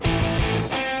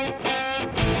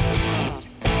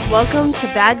Welcome to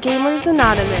Bad Gamers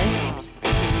Anonymous,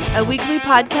 a weekly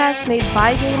podcast made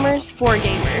by gamers for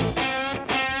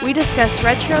gamers. We discuss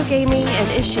retro gaming and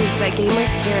issues that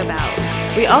gamers care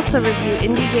about. We also review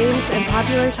indie games and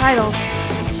popular titles.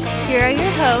 Here are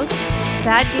your hosts,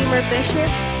 Bad Gamer Bishop,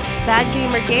 Bad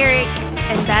Gamer Garrick,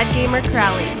 and Bad Gamer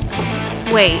Crowley.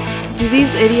 Wait, do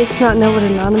these idiots not know what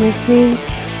anonymous means?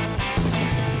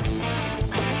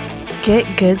 Get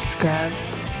good, scrubs.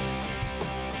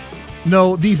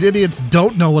 No, these idiots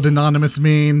don't know what anonymous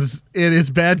means. It is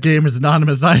Bad Gamers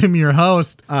Anonymous. I am your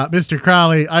host, Mr.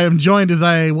 Crowley. I am joined as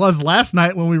I was last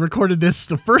night when we recorded this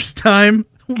the first time.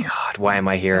 God, why am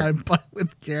I here? I'm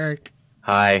with Garrick.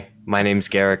 Hi, my name's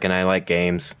Garrick and I like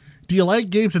games. Do you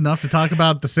like games enough to talk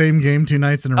about the same game 2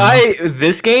 nights in a row?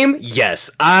 This game?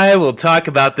 Yes, I will talk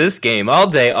about this game all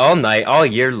day, all night, all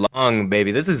year long,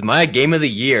 baby. This is my game of the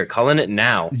year. Calling it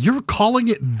now. You're calling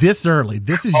it this early.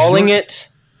 This is calling it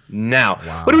now.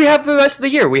 Wow. What do we have for the rest of the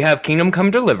year? We have Kingdom Come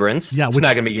Deliverance. Yeah, it's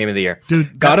not going to be game of the year.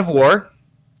 Dude, God of War.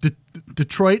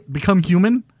 Detroit Become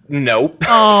Human? Nope.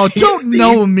 Oh, don't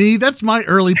know me. That's my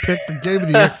early pick for game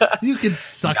of the year. You can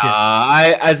suck it.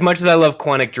 As much as I love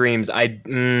Quantic Dreams,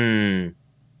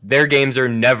 their games are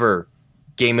never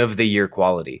game of the year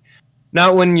quality.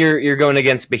 Not when you're going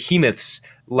against behemoths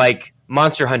like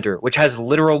Monster Hunter, which has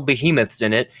literal behemoths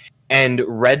in it, and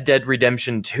Red Dead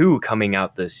Redemption 2 coming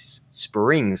out this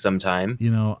spring sometime.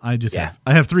 You know, I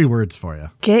have 3 words for you.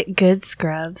 Get good,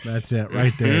 scrubs. That's it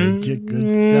right there. Mm-hmm. Get good.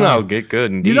 No, get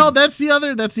good indeed. You know, that's the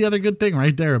other good thing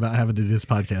right there about having to do this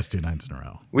podcast 2 nights in a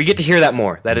row. We get to hear that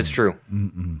more. That is true.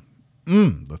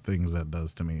 The things that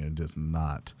does to me are just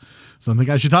not something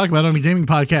I should talk about on a gaming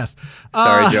podcast.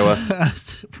 Sorry, Joa.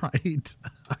 Right.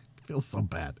 I feel so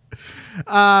bad.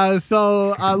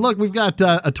 Look, we've got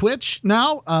a Twitch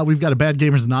now. We've got a Bad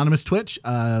Gamers Anonymous Twitch,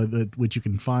 which you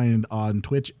can find on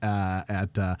Twitch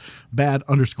at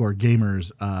bad_gamers,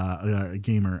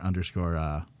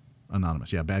 gamer_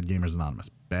 Anonymous. Yeah, Bad Gamers Anonymous.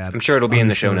 I'm sure it'll be in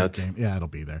the show notes. Yeah, it'll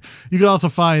be there. You can also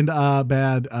find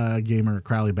Bad Gamer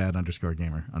Crowley,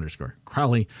 bad_gamer_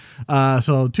 Crowley.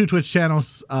 So 2 Twitch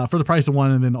channels for the price of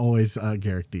 1, and then always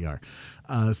Garrick DR.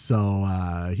 So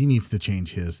he needs to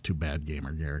change his to Bad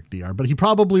Gamer Garrick DR, but he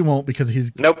probably won't because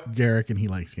he's Garrick and he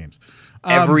likes games.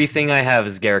 Everything I have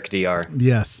is Garrick DR.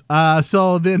 Yes.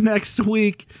 So then next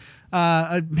week.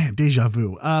 Man, deja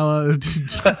vu. Our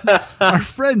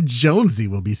friend Jonesy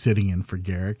will be sitting in for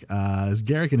Garrick as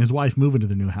Garrick and his wife move into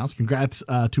the new house. Congrats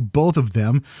to both of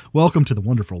them. Welcome to the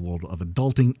wonderful world of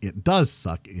adulting. It does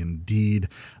suck indeed.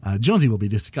 Jonesy will be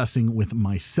discussing with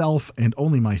myself and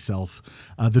only myself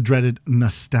the dreaded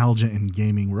nostalgia in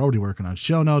gaming. We're already working on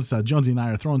show notes. Jonesy and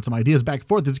I are throwing some ideas back and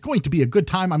forth. It's going to be a good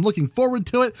time. I'm looking forward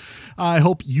to it. I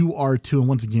hope you are too. And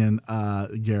once again,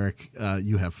 Garrick,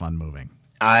 you have fun moving.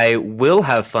 I will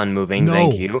have fun moving,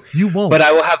 thank you. You won't. But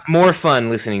I will have more fun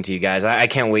listening to you guys. I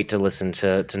can't wait to listen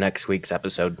to next week's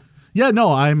episode. Yeah,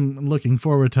 no, I'm looking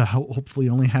forward to hopefully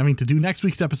only having to do next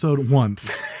week's episode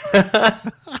once.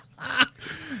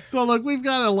 So, look, we've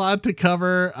got a lot to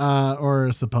cover,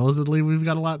 or supposedly we've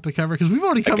got a lot to cover, because we've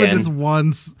already covered this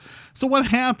once. So what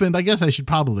happened, I guess I should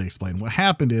probably explain. What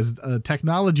happened is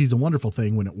technology is a wonderful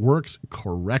thing when it works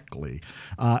correctly.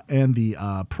 And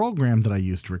the program that I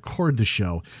use to record the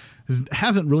show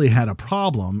hasn't really had a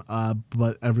problem,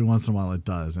 but every once in a while it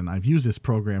does. And I've used this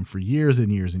program for years and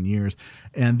years and years.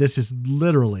 And this is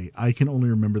literally, I can only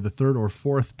remember the 3rd or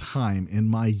 4th time in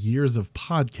my years of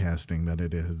podcasting that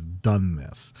it has done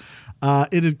this.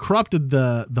 It had corrupted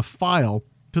the file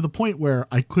to the point where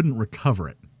I couldn't recover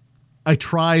it. I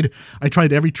tried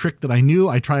every trick that I knew.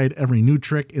 I tried every new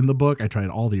trick in the book. I tried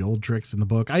all the old tricks in the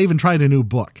book. I even tried a new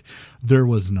book. There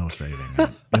was no saving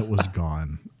it. It was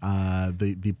gone.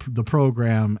 The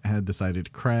program had decided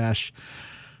to crash,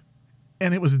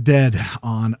 and it was dead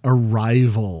on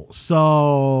arrival.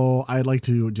 So I'd like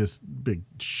to just big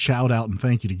shout out and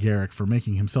thank you to Garrick for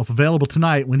making himself available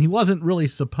tonight when he wasn't really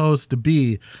supposed to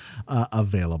be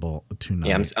available tonight.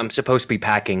 Yeah, I'm supposed to be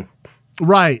packing.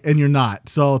 Right, and you're not.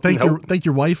 So thank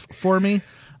your wife for me.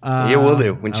 Yeah, will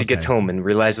do when she gets home and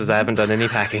realizes I haven't done any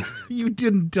packing. You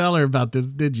didn't tell her about this,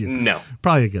 did you? No.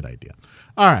 Probably a good idea.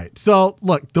 All right. So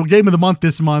look, the game of the month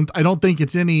this month. I don't think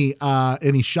it's any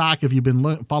shock if you've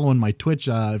been following my Twitch.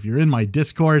 If you're in my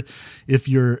Discord, if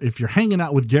you're hanging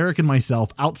out with Garrick and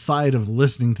myself outside of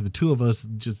listening to the two of us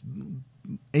just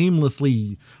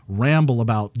aimlessly ramble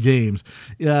about games,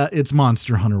 it's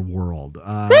Monster Hunter World.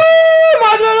 Monster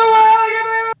Hunter World!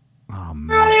 Oh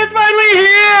man, it's finally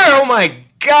here! Oh my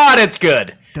god, it's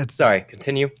good. Sorry,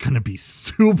 continue. Gonna be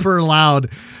super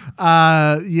loud.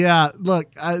 Yeah. Look.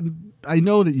 I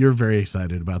know that you're very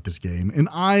excited about this game, and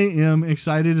I am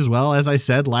excited as well. As I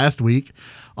said last week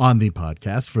on the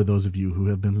podcast, for those of you who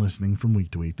have been listening from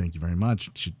week to week, thank you very much.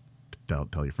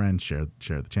 Tell your friends, share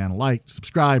the channel, like,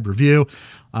 subscribe, review,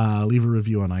 leave a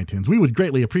review on iTunes. We would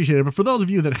greatly appreciate it. But for those of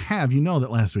you that have, you know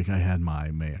that last week I had my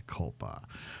mea culpa.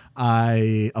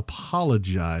 I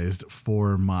apologized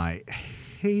for my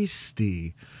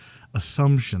hasty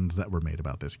assumptions that were made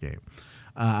about this game.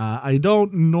 I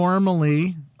don't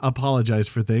normally apologize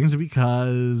for things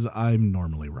because I'm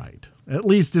normally right, at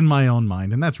least in my own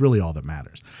mind, and that's really all that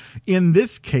matters. In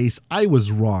this case, I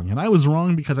was wrong, and I was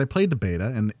wrong because I played the beta,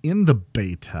 and in the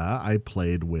beta, I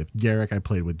played with Garrick, I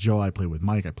played with Joe, I played with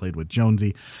Mike, I played with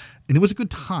Jonesy, and it was a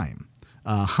good time.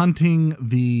 Hunting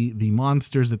the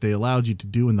monsters that they allowed you to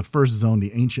do in the first zone,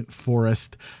 the ancient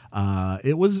forest,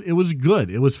 it was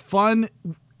good. It was fun.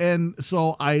 And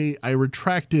so I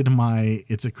retracted my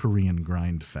 "it's a Korean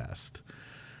grind fest."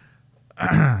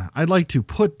 I'd like to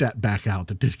put that back out,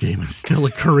 that this game is still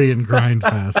a Korean grind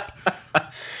fest.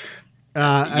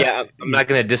 I'm not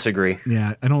going to disagree.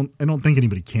 Yeah, I don't think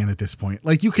anybody can at this point.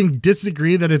 Like, you can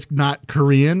disagree that it's not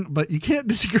Korean, but you can't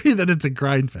disagree that it's a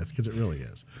grind fest, because it really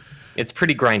is. It's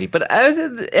pretty grindy, but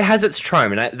it has its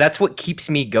charm, and that's what keeps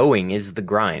me going, is the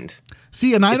grind.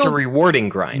 See, and it's a rewarding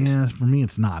grind. Yeah, for me,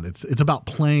 it's not. It's about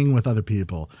playing with other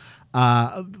people.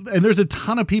 And there's a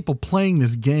ton of people playing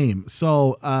this game.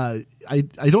 So I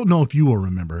don't know if you will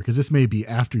remember, because this may be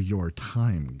after your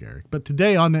time, Garrick. But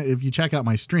today, if you check out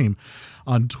my stream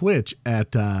on Twitch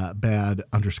at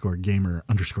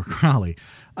bad_gamer_Crowley,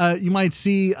 you might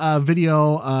see a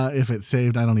video, if it's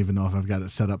saved. I don't even know if I've got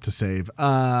it set up to save,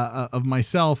 of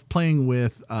myself playing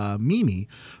with Mimi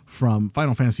from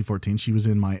Final Fantasy XIV. She was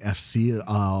in my FC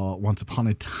once upon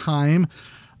a time.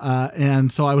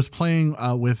 And so I was playing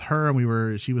with her,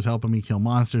 and she was helping me kill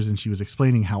monsters, and she was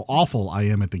explaining how awful I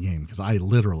am at the game, because I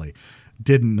literally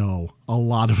didn't know a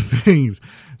lot of things.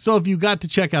 So if you got to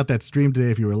check out that stream today,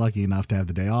 if you were lucky enough to have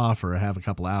the day off or have a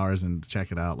couple hours and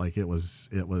check it out, like, it was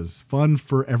fun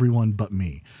for everyone but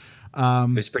me.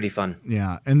 It was pretty fun.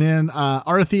 Yeah. And then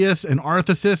Artheus and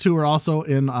Arthesis, who are also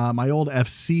in my old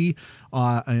FC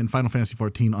in Final Fantasy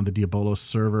XIV on the Diabolos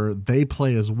server, they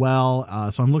play as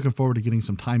well. So I'm looking forward to getting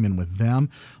some time in with them.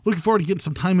 Looking forward to getting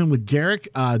some time in with Garrick.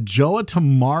 Joa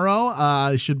tomorrow,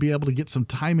 I should be able to get some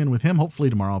time in with him. Hopefully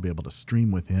tomorrow I'll be able to stream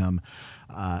with him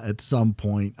at some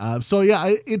point. So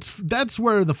yeah, that's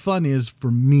where the fun is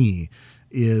for me.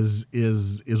 Is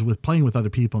with playing with other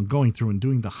people and going through and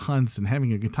doing the hunts and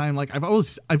having a good time. Like, I've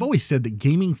always said that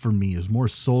gaming for me is more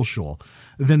social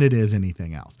than it is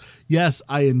anything else. Yes,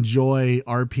 I enjoy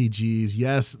RPGs.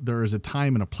 Yes, there is a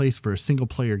time and a place for a single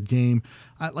player game.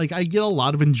 I get a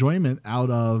lot of enjoyment out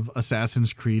of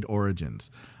Assassin's Creed Origins.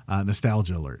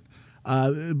 Nostalgia alert.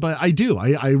 But I do.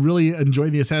 I really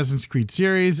enjoy the Assassin's Creed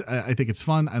series. I think it's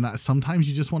fun. And sometimes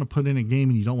you just want to put in a game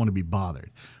and you don't want to be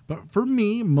bothered. But for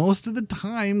me, most of the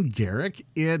time, Garrick,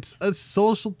 it's a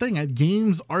social thing.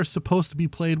 Games are supposed to be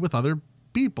played with other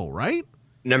people, right?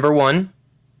 Number one,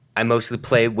 I mostly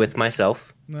play with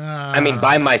myself.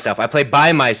 By myself. I play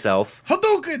by myself.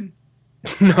 Hadouken!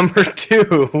 Number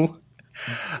two,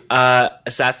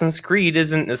 Assassin's Creed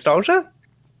isn't nostalgia.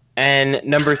 And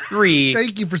number three...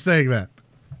 Thank you for saying that.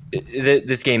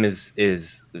 This game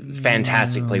is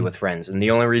fantastic play with friends. And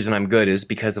the only reason I'm good is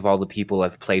because of all the people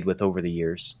I've played with over the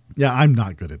years. Yeah, I'm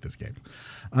not good at this game.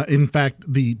 In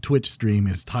fact, the Twitch stream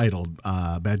is titled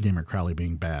Bad Gamer Crowley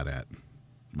Being Bad at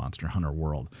Monster Hunter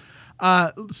World.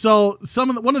 So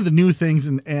one of the new things,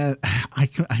 and I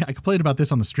complained about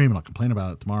this on the stream, and I'll complain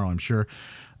about it tomorrow, I'm sure.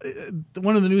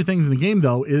 One of the new things in the game,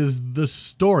 though, is the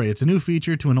story. It's a new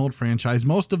feature to an old franchise.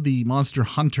 Most of the Monster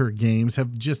Hunter games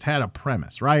have just had a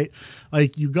premise, right?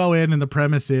 Like, you go in and the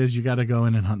premise is you got to go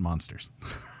in and hunt monsters.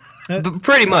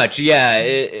 Pretty much, yeah.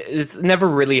 It's never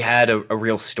really had a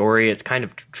real story. It's kind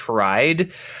of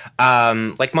tried.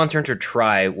 Like Monster Hunter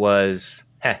Tri was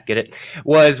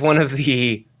one of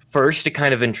the first to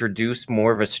kind of introduce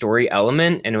more of a story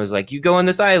element, and it was like, you go on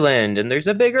this island and there's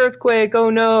a big earthquake, oh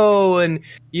no, and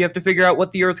you have to figure out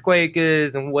what the earthquake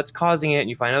is and what's causing it, and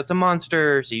you find out it's a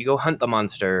monster, so you go hunt the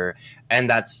monster, and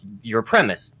that's your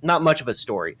premise. Not much of a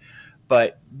story.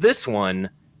 But this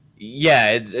one,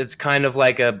 yeah, it's kind of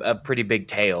like a pretty big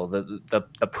tale.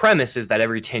 The premise is that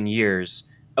every 10 years,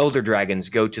 elder dragons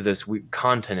go to this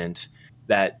continent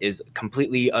that is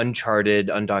completely uncharted,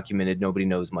 undocumented, nobody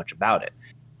knows much about it.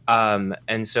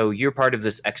 And so you're part of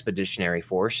this expeditionary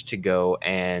force to go,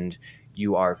 and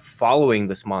you are following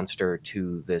this monster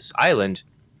to this island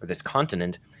or this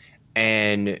continent.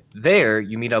 And there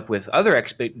you meet up with other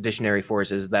expeditionary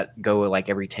forces that go like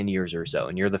every 10 years or so,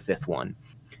 and you're the fifth one.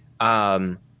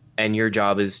 and your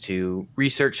job is to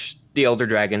research the Elder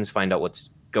Dragons, find out what's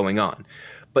going on.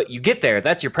 But you get there,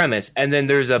 that's your premise, and then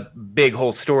there's a big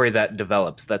whole story that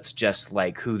develops that's just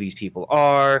like who these people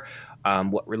are,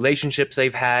 what relationships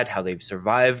they've had, how they've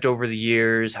survived over the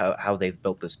years, how they've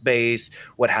built this base,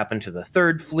 what happened to the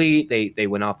Third Fleet. They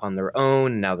went off on their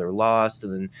own, and now they're lost,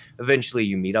 and then eventually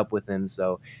you meet up with them.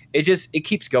 So it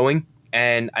keeps going,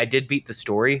 and I did beat the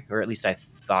story, or at least I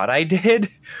thought I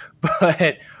did,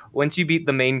 but once you beat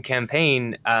the main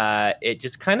campaign, it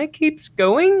just kind of keeps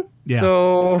going. Yeah.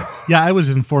 So yeah, I was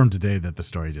informed today that the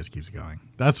story just keeps going.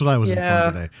 That's what I was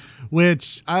informed today.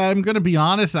 Which I'm going to be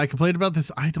honest, I complained about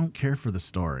this. I don't care for the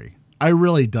story. I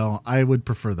really don't. I would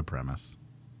prefer the premise.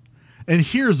 And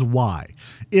here's why.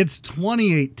 It's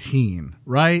 2018,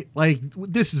 right? Like,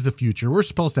 this is the future. We're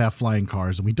supposed to have flying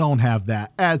cars, and we don't have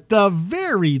that. At the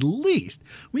very least,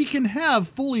 we can have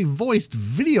fully voiced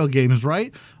video games,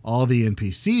 right? All the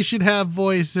NPCs should have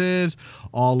voices.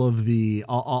 All of the,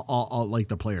 like,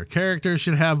 the player characters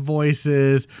should have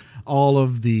voices. All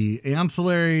of the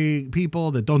ancillary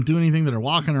people that don't do anything that are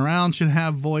walking around should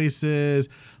have voices.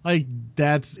 Like,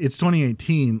 it's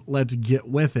 2018. Let's get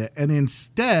with it. And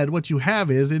instead, what you have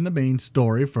is in the main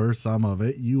story, for some of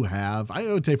it, you have, I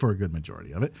would say for a good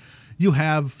majority of it, you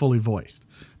have fully voiced.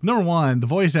 Number one, the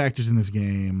voice actors in this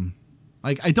game,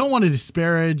 like, I don't want to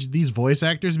disparage these voice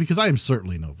actors because I am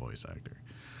certainly no voice actor.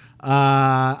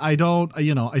 I don't,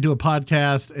 I do a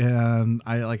podcast, and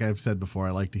like I've said before, I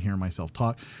like to hear myself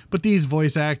talk, but these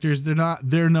voice actors,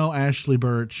 they're no Ashley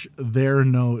Birch. They're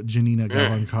no Janina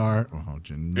Gavankar. Oh,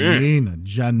 Janina.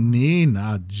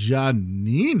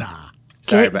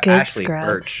 Sorry, but Ashley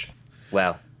Birch.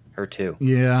 Well, her too.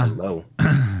 Yeah. Hello.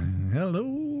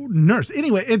 Hello, nurse.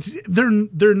 Anyway,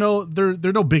 they're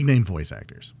no big name voice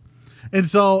actors. And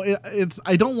so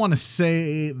I don't want to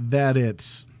say that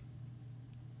it's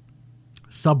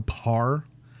subpar,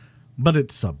 but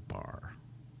it's subpar.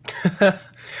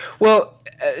 Well,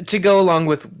 to go along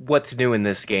with what's new in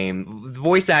this game,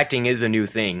 voice acting is a new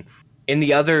thing. In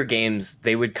the other games,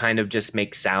 they would kind of just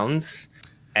make sounds,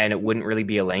 and it wouldn't really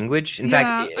be a language. In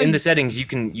fact, in the settings, you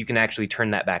can actually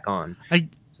turn that back on.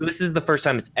 So this is the first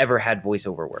time it's ever had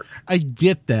voiceover work. I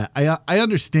get that. I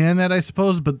understand that, I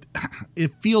suppose, but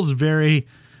it feels very,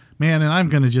 man, and I'm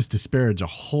going to just disparage a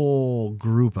whole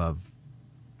group of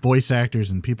voice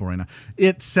actors and people right now.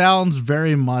 It sounds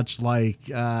very much like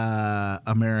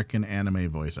American anime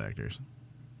voice actors.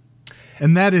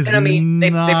 And that is, and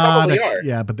they probably are.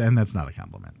 Yeah, but then that's not a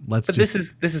compliment. This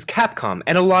is Capcom,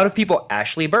 and a lot of people.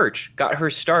 Ashley Birch got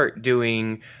her start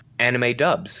doing anime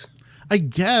dubs. I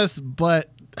guess,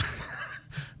 but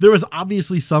there was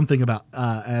obviously something about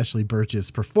Ashley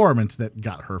Birch's performance that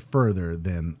got her further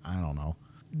than, I don't know,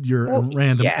 your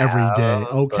random everyday.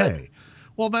 Okay.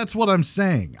 Well, that's what I'm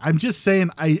saying. I'm just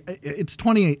saying it's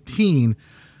 2018.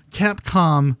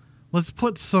 Capcom, let's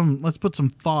put some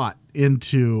thought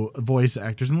into voice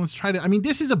actors, and let's try to,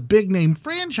 this is a big name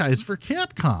franchise for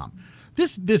Capcom.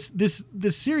 This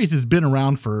series has been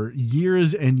around for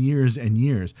years and years and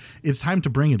years. It's time to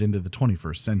bring it into the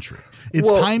 21st century.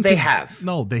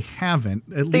 No, they haven't.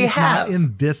 At least not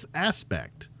in this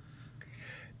aspect.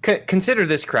 Consider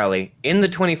this, Crowley. In the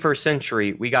 21st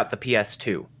century, we got the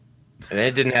PS2. And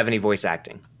it didn't have any voice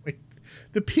acting.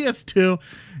 The PS2,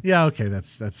 yeah, okay,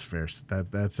 that's fair.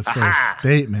 That's a fair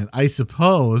statement, I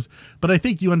suppose. But I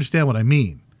think you understand what I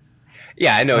mean.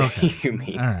 Yeah, I know what you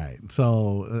mean. All right,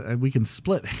 so we can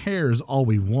split hairs all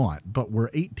we want, but we're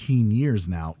 18 years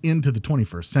now into the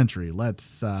 21st century.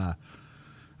 Let's, I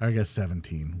guess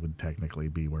 17 would technically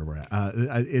be where we're at.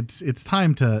 It's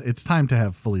time to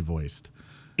have fully voiced.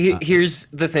 Here's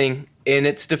the thing. In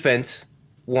its defense.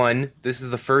 One, this is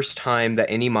the first time that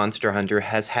any Monster Hunter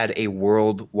has had a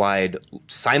worldwide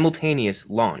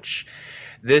simultaneous launch.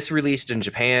 This released in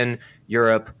Japan,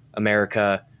 Europe,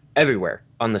 America, everywhere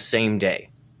on the same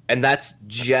day. And that's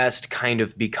just kind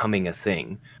of becoming a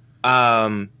thing.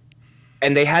 And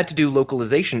they had to do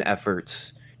localization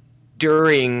efforts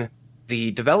during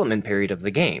the development period of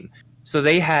the game. So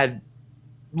they had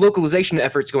localization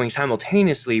efforts going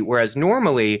simultaneously, whereas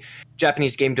normally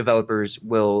Japanese game developers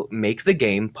will make the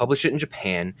game, publish it in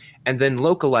Japan, and then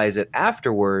localize it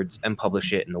afterwards and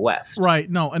publish it in the West. Right.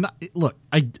 No, and look,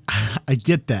 I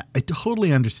get that. I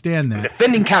totally understand that. You're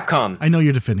defending Capcom. I know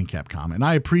you're defending Capcom, and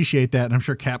I appreciate that, and I'm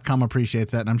sure Capcom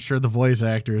appreciates that, and I'm sure the voice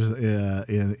actors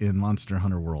in Monster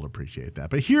Hunter World appreciate that.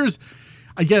 But here's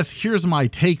my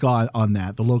take on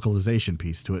that, the localization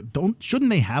piece to it.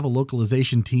 Shouldn't they have a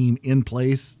localization team in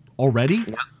place already?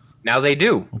 Now they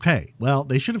do. Okay, well,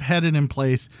 they should have had it in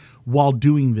place while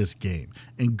doing this game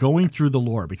and going through the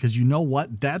lore, because you know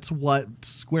what? That's what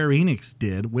Square Enix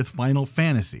did with Final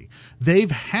Fantasy. They've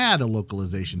had a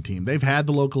localization team. They've had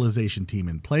the localization team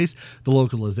in place. The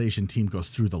localization team goes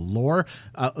through the lore.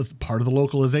 Part of the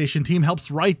localization team helps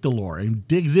write the lore and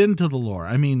digs into the lore.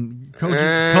 I mean,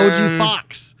 Koji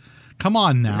Fox. Come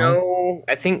on now. No,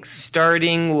 I think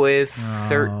starting with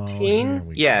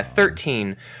 13. Yeah,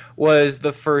 13 was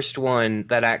the first one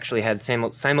that actually had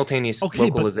simultaneous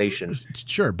localization.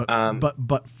 Sure,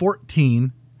 but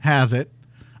 14 has it.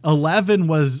 11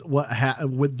 was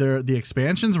with the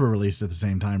expansions were released at the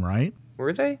same time, right?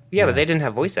 Were they? Yeah, but they didn't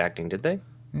have voice acting, did they?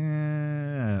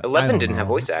 11 didn't have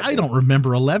voice acting. I don't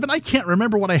remember 11. I can't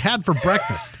remember what I had for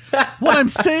breakfast. What I'm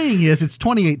saying is it's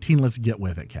 2018. Let's get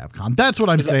with it, Capcom. That's what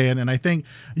I'm saying. And I think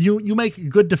you make a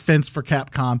good defense for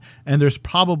Capcom, and there's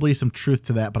probably some truth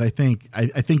to that. But I think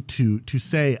to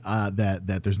say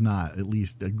that there's not at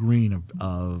least a grain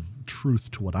of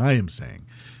truth to what I am saying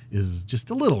is just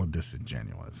a little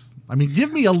disingenuous. I mean,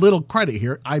 give me a little credit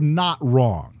here. I'm not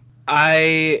wrong.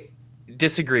 I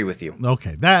disagree with you.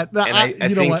 Okay, I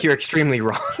think you're extremely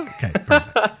wrong. Okay,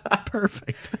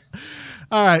 perfect.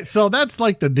 All right, so that's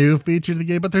like the new feature of the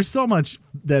game, but there's so much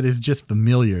that is just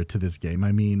familiar to this game.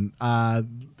 I mean,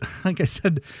 like I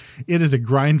said, it is a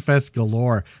grind fest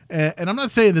galore. And I'm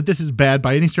not saying that this is bad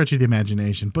by any stretch of the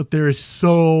imagination, but there is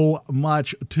so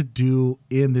much to do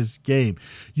in this game.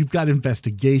 You've got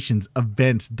investigations,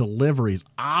 events, deliveries,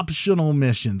 optional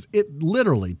missions. It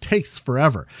literally takes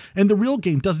forever. And the real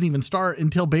game doesn't even start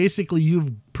until basically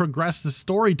you've progressed the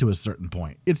story to a certain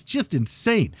point. It's just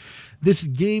insane. This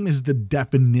game is the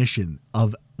definition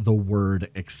of the word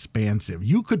expansive.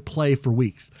 You could play for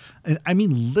weeks. And I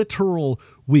mean literal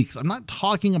weeks. I'm not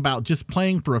talking about just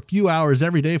playing for a few hours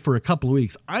every day for a couple of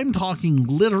weeks. I'm talking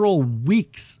literal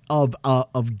weeks of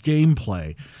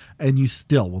gameplay, and you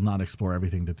still will not explore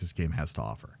everything that this game has to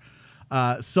offer.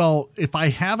 So if I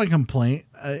have a complaint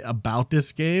about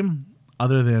this game,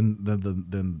 other than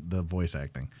the voice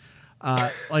acting,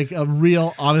 like a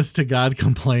real honest to God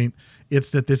complaint,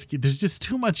 it's that there's just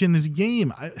too much in this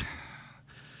game.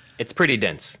 It's pretty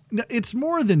dense. It's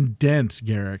more than dense,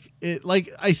 Garrick.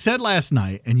 Like I said last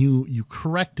night, and you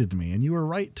corrected me, and you were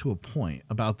right to a point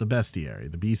about the bestiary,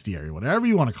 the bestiary, whatever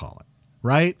you want to call it,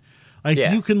 right? Like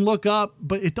you can look up,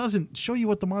 but it doesn't show you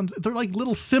what the monster. They're like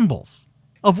little symbols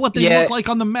of what they look like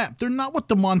on the map. They're not what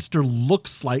the monster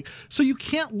looks like. So you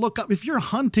can't look up. If you're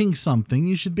hunting something,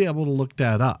 you should be able to look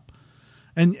that up.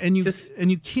 And you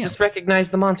can't just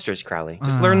recognize the monsters, Crowley.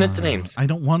 Just learn its names. I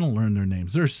don't want to learn their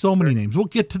names. There's so many names. We'll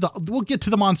get to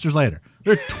the monsters later.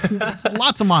 There are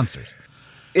lots of monsters.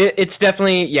 It's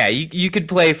definitely You could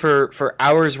play for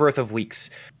hours worth of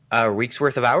weeks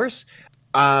worth of hours.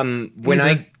 When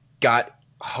I got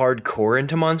hardcore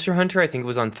into Monster Hunter, I think it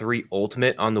was on 3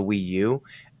 Ultimate on the Wii U,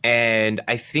 and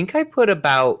I think I put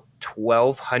about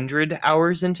 1,200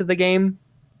 hours into the game.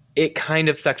 It kind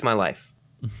of sucked my life.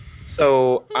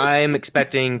 So I'm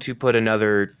expecting to put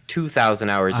another 2,000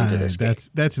 hours into this game.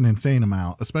 That's an insane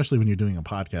amount, especially when you're doing a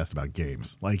podcast about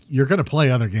games. Like, you're going to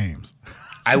play other games.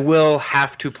 I will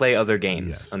have to play other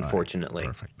games, unfortunately.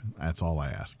 Right, perfect. That's all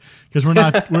I ask. Because we're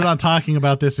not talking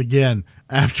about this again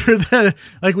after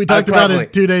like we talked about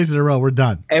it 2 days in a row. We're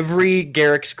done. Every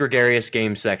Garrick's Gregarious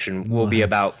Game section will be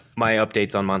about my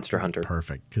updates on Monster Hunter.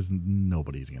 Perfect, because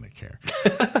nobody's going to care.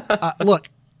 Look,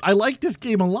 I like this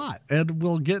game a lot, and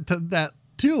we'll get to that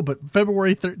too. But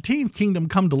February 13th, Kingdom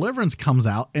Come Deliverance comes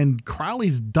out, and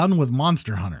Crowley's done with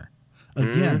Monster Hunter.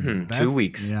 Again, 2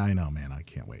 weeks. Yeah, I know, man. I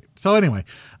can't wait. So anyway,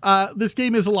 this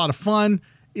game is a lot of fun.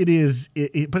 It is,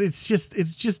 but it's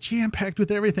just jam-packed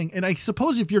with everything. And I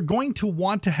suppose if you're going to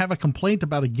want to have a complaint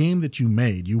about a game that you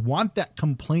made, you want that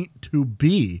complaint to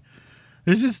be,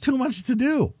 there's just too much to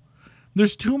do.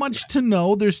 There's too much to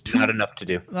know. There's not enough to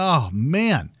do. Oh,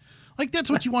 man. Like,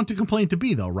 that's what you want the complaint to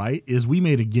be, though, right? Is we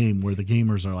made a game where the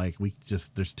gamers are like,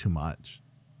 there's too much.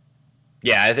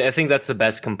 Yeah, I think that's the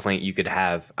best complaint you could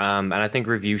have. And I think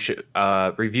reviews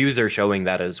are showing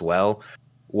that as well,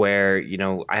 where,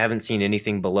 I haven't seen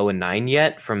anything below a 9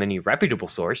 yet from any reputable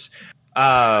source.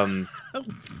 Okay.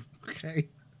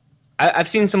 I've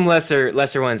seen some lesser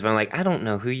ones, but I'm like, I don't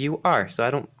know who you are, so I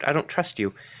don't trust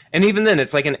you. And even then,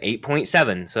 it's like an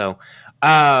 8.7. So,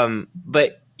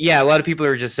 but yeah, a lot of people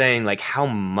are just saying like how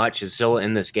much is still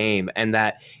in this game, and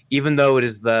that even though it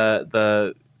is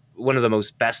the one of the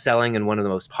most best selling and one of the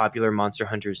most popular Monster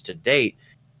Hunters to date,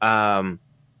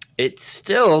 it it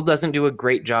still doesn't do a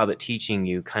great job at teaching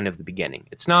you kind of the beginning.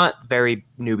 It's not very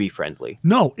newbie friendly.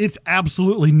 No, it's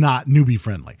absolutely not newbie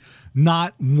friendly.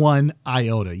 Not one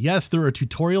iota. Yes, there are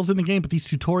tutorials in the game, but these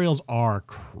tutorials are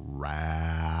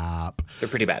crap. They're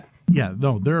pretty bad. Yeah,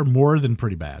 no, they're more than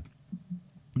pretty bad.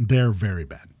 They're very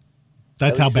bad.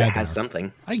 That's how bad it has they are.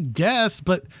 Something. I guess,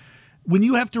 but when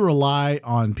you have to rely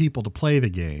on people to play the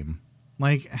game,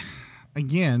 like,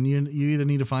 again, you either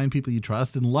need to find people you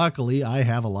trust, and luckily I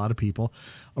have a lot of people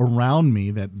around me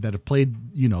that have played,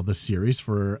 the series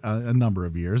for a number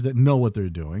of years that know what they're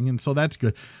doing, and so that's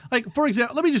good. Like, for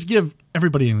example, let me just give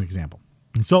everybody an example.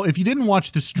 So if you didn't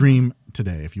watch the stream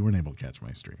today, if you weren't able to catch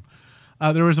my stream,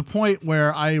 there was a point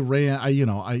where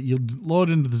you load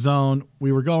into the zone.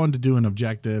 We were going to do an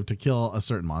objective to kill a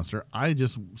certain monster. I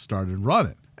just started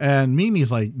running. And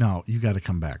Mimi's like, no, you got to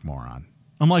come back, moron.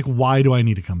 I'm like, why do I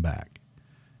need to come back?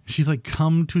 She's like,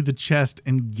 come to the chest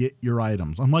and get your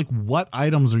items. I'm like, what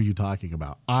items are you talking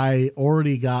about? I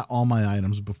already got all my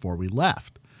items before we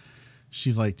left.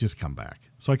 She's like, just come back.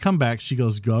 So I come back. She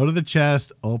goes, go to the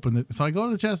chest, open it. So I go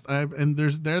to the chest, and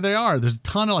there they are. There's a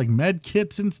ton of like med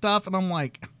kits and stuff. And I'm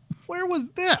like, where was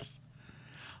this?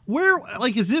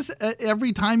 Is this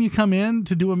every time you come in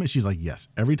to do a mission? She's like, yes,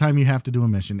 every time you have to do a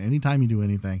mission, anytime you do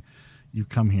anything, you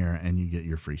come here and you get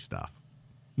your free stuff.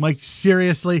 I'm like,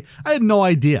 seriously? I had no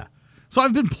idea. So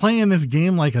I've been playing this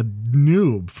game like a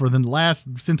noob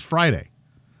since Friday.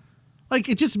 Like,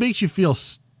 it just makes you feel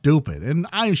stupid, and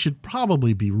I should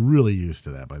probably be really used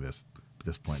to that by this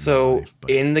point. So, in my life,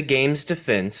 in the game's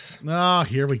defense,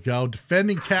 here we go.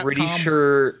 Defending Capcom. Pretty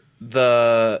sure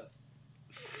the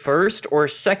first or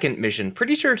second mission,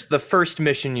 pretty sure it's the first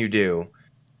mission you do,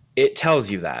 it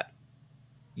tells you that.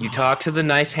 You talk to the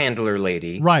nice handler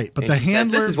lady. Right, but the handler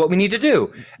says, this is what we need to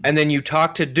do. And then you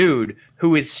talk to dude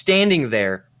who is standing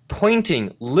there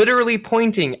literally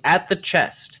pointing at the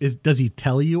chest. Does he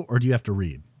tell you, or do you have to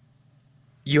read?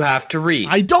 You have to read.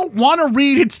 I don't want to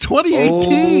read. It's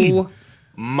 2018. Oh,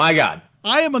 my God.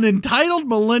 I am an entitled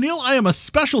millennial. I am a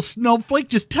special snowflake.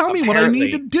 Just tell me what I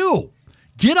need to do.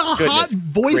 Get a hot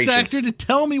voice actor to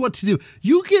tell me what to do.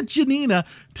 You get Janina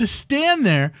to stand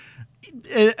there,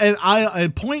 and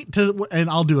I point to, and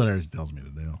I'll do whatever she tells me to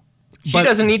do. She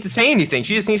doesn't need to say anything.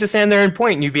 She just needs to stand there and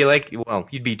point, and you'd be like, well,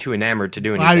 you'd be too enamored to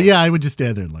do anything. I would just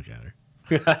stand there and look at her.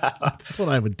 That's what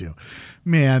I would do.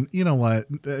 Man, you know what?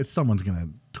 Someone's going to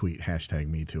tweet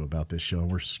 #MeToo about this show.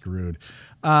 We're screwed.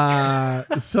 But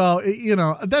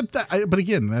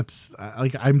again, that's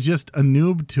like, I'm just a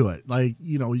noob to it. Like,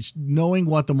 knowing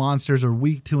what the monsters are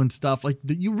weak to and stuff, like,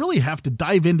 you really have to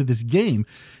dive into this game,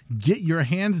 get your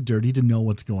hands dirty to know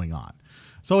what's going on.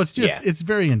 So it's just, It's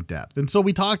very in depth. And so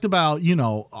we talked about,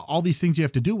 all these things you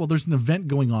have to do. Well, there's an event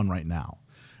going on right now.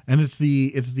 And it's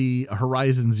the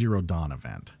Horizon Zero Dawn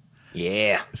event.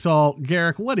 Yeah. So,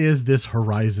 Garrick, what is this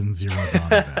Horizon Zero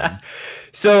Dawn event?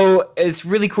 So it's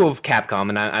really cool of Capcom,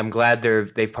 and I'm glad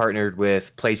they've partnered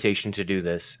with PlayStation to do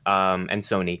this, and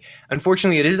Sony.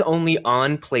 Unfortunately, it is only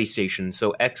on PlayStation,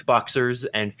 so Xboxers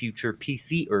and future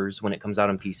PCers, when it comes out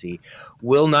on PC,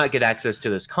 will not get access to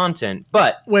this content.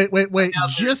 But wait,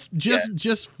 just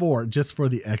for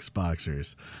the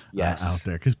Xboxers, out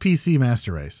there, because PC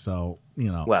Master Race. So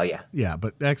well, yeah,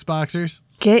 but Xboxers,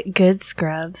 get good,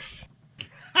 scrubs.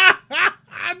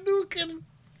 Hadouken.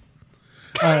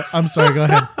 I'm sorry, go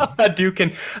ahead.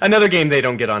 Hadouken, another game they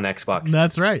don't get on Xbox.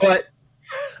 That's right. But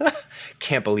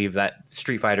can't believe that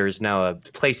Street Fighter is now a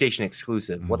PlayStation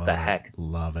exclusive. What the heck?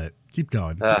 Love it. Keep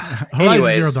going.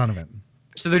 Anyways, Zero Dawn event.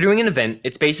 So they're doing an event.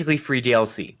 It's basically free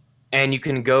DLC. And you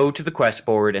can go to the quest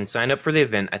board and sign up for the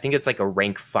event. I think it's like a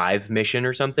rank 5 mission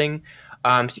or something.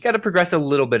 So you got to progress a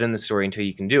little bit in the story until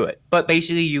you can do it. But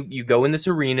basically, you go in this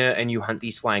arena and you hunt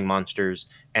these flying monsters,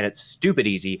 and it's stupid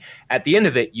easy. At the end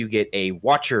of it, you get a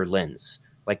Watcher lens,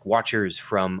 like Watchers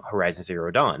from Horizon Zero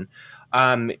Dawn.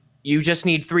 You just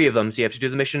need 3 of them, so you have to do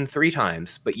the mission 3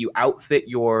 times. But you outfit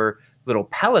your little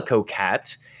Palico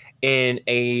cat in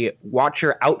a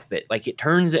Watcher outfit. Like, it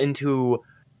turns into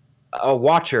a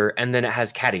Watcher, and then it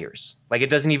has cat ears. Like, it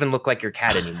doesn't even look like your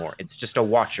cat anymore. It's just a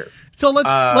Watcher. So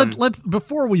let's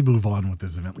before we move on with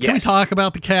this event, can we talk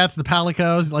about the cats, the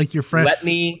Palicos, like your friend? Let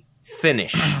me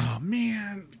finish. Oh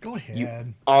man, go ahead.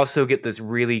 You also get this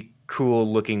really cool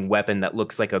looking weapon that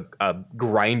looks like a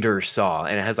grinder saw,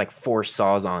 and it has like 4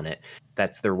 saws on it.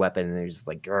 That's their weapon, and they're just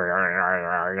like.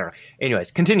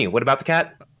 Anyways, continue. What about the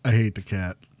cat? I hate the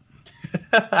cat.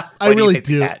 I really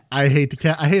do. I hate the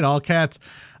cat. I hate all cats.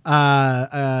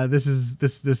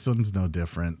 This one's no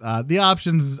different. The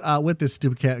options with this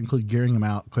stupid cat include gearing him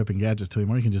out, equipping gadgets to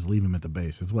him, or you can just leave him at the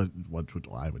base. It's what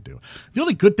I would do. The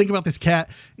only good thing about this cat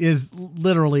is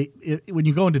literally when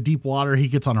you go into deep water, he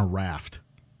gets on a raft.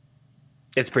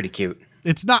 It's pretty cute.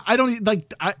 It's not. I don't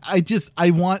like. I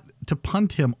want to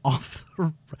punt him off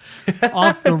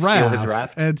the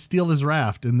raft and steal his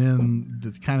raft, and then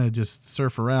kind of just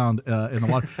surf around in the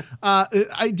water.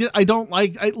 I don't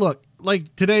like. Look,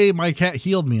 like today, my cat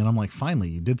healed me, and I'm like, finally,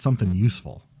 you did something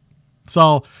useful.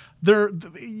 So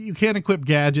you can't equip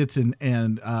gadgets,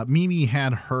 and Mimi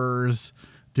had hers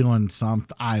doing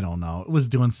something. I don't know. It was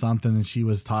doing something, and she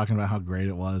was talking about how great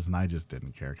it was, and I just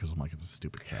didn't care because I'm like, it's a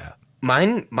stupid cat.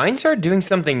 Mine started doing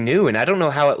something new, and I don't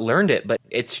know how it learned it, but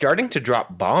it's starting to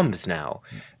drop bombs now.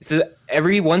 So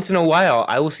every once in a while,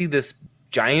 I will see this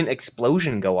giant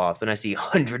explosion go off, and I see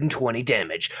 120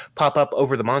 damage pop up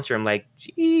over the monster. I'm like,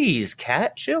 geez,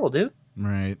 cat, chill, dude.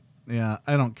 Right. Yeah,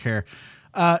 I don't care.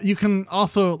 You can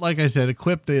also, like I said,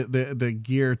 equip the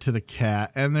gear to the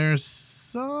cat, and there's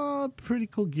pretty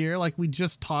cool gear like we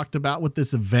just talked about with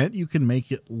this event. You can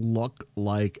make it look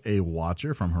like a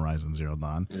Watcher from Horizon Zero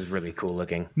Dawn. This is really cool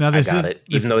looking. Now I got it.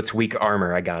 Even though it's weak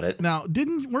armor, I got it. Now,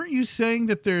 weren't you saying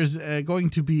that there's going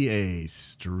to be a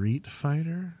Street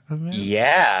Fighter event?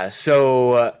 Yeah,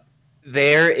 so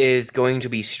there is going to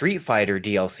be Street Fighter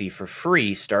DLC for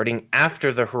free starting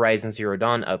after the Horizon Zero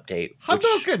Dawn update,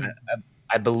 Hadouken! which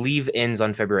I believe ends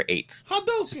on February 8th.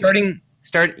 Hadouken!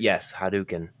 Yes,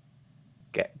 Hadouken.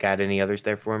 Got any others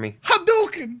there for me?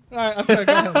 Hadouken! All right, I'm sorry,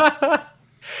 go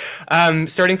ahead.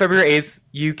 Starting February 8th,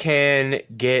 you can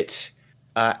get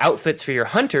outfits for your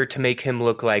hunter to make him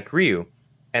look like Ryu.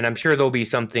 And I'm sure there'll be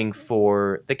something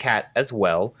for the cat as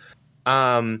well.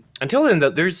 Until then, though,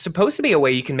 there's supposed to be a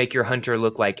way you can make your hunter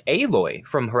look like Aloy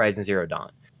from Horizon Zero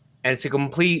Dawn. And it's a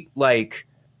complete,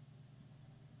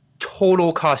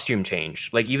 total costume change.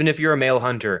 Like, even if you're a male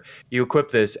hunter, you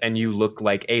equip this and you look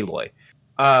like Aloy.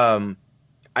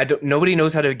 Nobody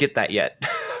knows how to get that yet.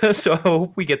 So I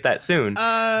hope we get that soon.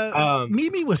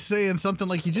 Mimi was saying something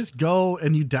like you just go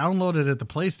and you download it at the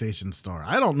PlayStation Store.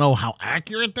 I don't know how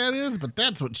accurate that is, but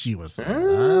that's what she was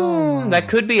saying. That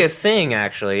could be a thing,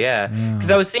 actually, yeah.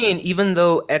 Because I was saying, even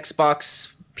though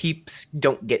Xbox peeps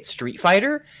don't get Street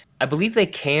Fighter, I believe they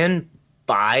can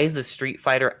buy the Street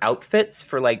Fighter outfits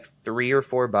for like $3 or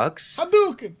 $4.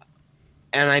 Hadouken!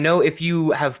 And I know if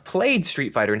you have played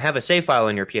Street Fighter and have a save file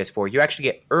on your PS4, you actually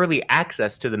get early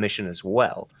access to the mission as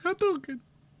well. Hadouken.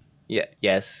 Yeah.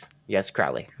 Yes,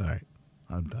 Crowley. All right.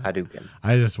 I'm done. Hadouken.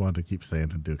 I just wanted to keep saying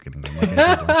Hadouken.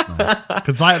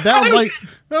 Because that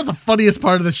was the funniest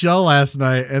part of the show last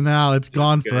night, and now it's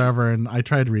gone forever, and I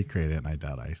tried to recreate it, and I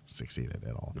doubt I succeeded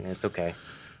at all. It's okay.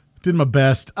 Did my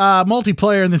best.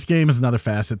 Multiplayer in this game is another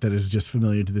facet that is just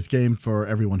familiar to this game for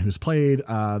everyone who's played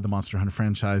the Monster Hunter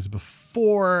franchise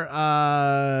before.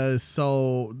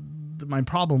 So my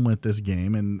problem with this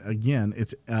game, and again,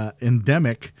 it's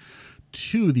endemic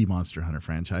to the Monster Hunter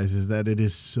franchise, is that it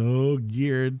is so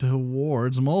geared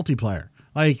towards multiplayer.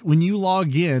 Like when you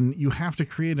log in, you have to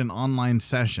create an online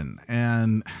session,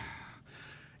 and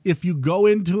if you go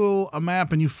into a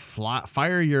map and you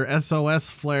fire your SOS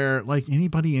flare, like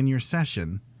anybody in your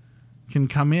session can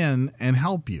come in and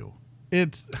help you.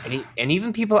 And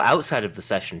even people outside of the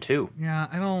session too. Yeah,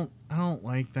 I don't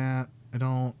like that. I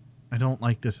don't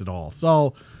like this at all.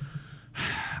 So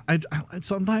I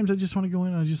sometimes I just want to go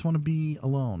in and I just want to be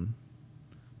alone.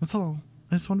 That's all.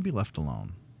 I just want to be left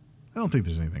alone. I don't think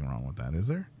there's anything wrong with that, is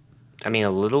there? I mean,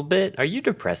 a little bit. Are you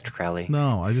depressed, Crowley?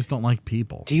 No, I just don't like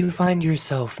people. Do you find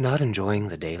yourself not enjoying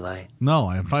the daylight? No,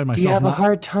 I find myself. Do you have a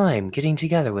hard time getting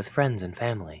together with friends and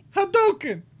family?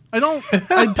 Hadouken! I don't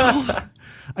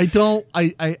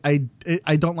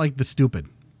like the stupid.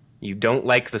 You don't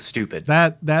like the stupid.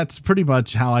 That's pretty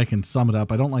much how I can sum it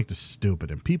up. I don't like the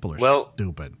stupid, and people are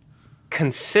stupid.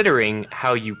 Considering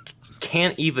how you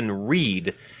can't even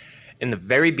read in the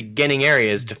very beginning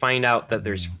areas to find out that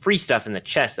there's free stuff in the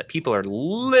chest that people are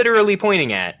literally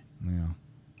pointing at. Yeah.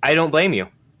 I don't blame you.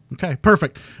 Okay,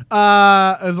 perfect.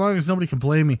 As long as nobody can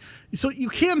blame me. So you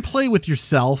can play with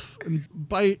yourself.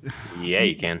 Yeah,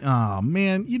 you can. Oh,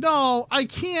 man. I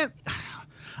can't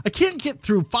get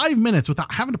through 5 minutes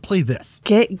without having to play this.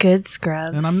 Get good,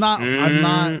 Scrubs. And I'm not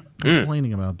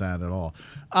complaining about that at all.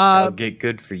 I'll get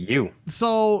good for you.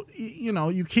 So,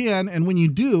 you can, and when you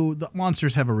do, the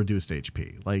monsters have a reduced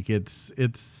HP. Like it's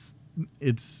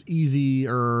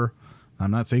easier.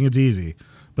 I'm not saying it's easy,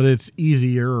 but it's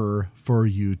easier for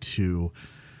you to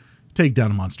take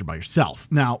down a monster by yourself.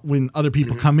 Now, when other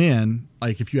people come in,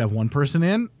 like if you have one person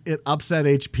in, it ups that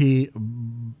HP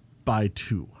by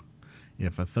 2.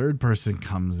 If a third person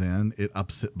comes in, it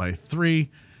ups it by 3.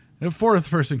 And if a fourth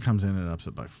person comes in, it ups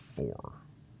it by 4.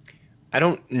 I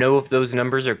don't know if those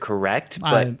numbers are correct,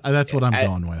 but that's what I'm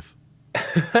going with.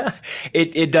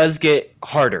 It does get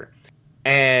harder.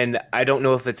 And I don't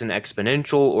know if it's an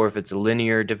exponential or if it's a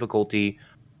linear difficulty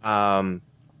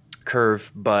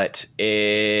curve, but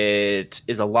it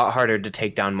is a lot harder to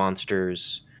take down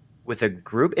monsters with a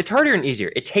group. It's harder and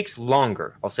easier. It takes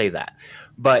longer, I'll say that.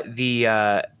 But the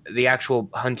actual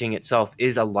hunting itself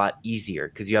is a lot easier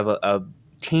because you have a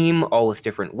team all with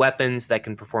different weapons that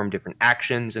can perform different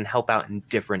actions and help out in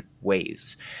different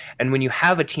ways. And when you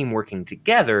have a team working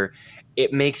together,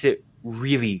 it makes it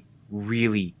really,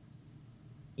 really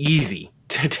easy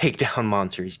to take down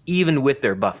monsters, even with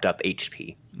their buffed up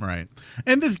HP. Right.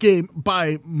 And this game,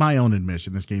 by my own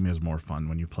admission, this game is more fun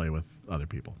when you play with other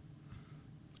people.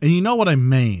 And you know what I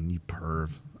mean, you perv.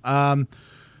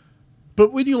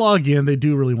 But when you log in, they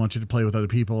do really want you to play with other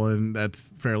people, and that's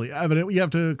fairly evident. You have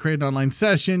to create an online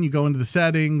session. You go into the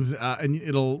settings,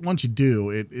 and once you do,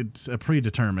 it's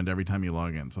predetermined every time you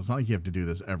log in. So it's not like you have to do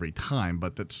this every time,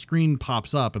 but that screen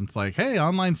pops up, and it's like, hey,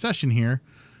 online session here.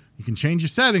 You can change your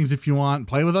settings if you want,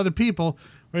 play with other people,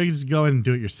 or you can just go in and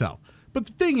do it yourself. But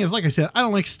the thing is, like I said, I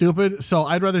don't like stupid, so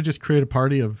I'd rather just create a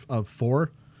party of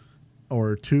 4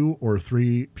 or 2 or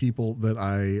 3 people that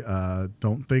I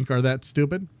don't think are that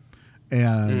stupid.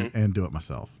 And do it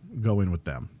myself. Go in with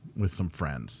them, with some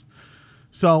friends.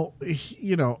 So,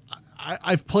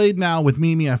 I've played now with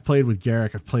Mimi. I've played with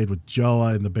Garrick. I've played with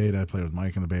Joa in the beta. I played with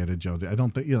Mike in the beta. Jonesy. I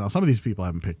don't think, some of these people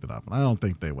haven't picked it up, and I don't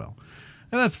think they will.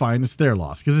 And that's fine. It's their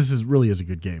loss because this really is a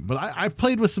good game. But I've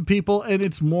played with some people, and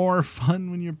it's more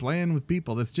fun when you're playing with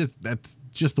people. That's just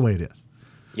the way it is.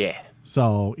 Yeah.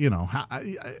 So,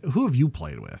 who have you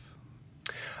played with?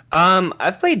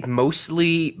 I've played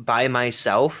mostly by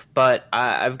myself, but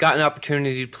I've got an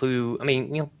opportunity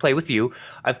to play with you.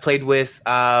 I've played with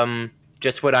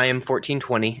Just What I Am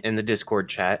 1420 in the Discord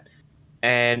chat,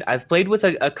 and I've played with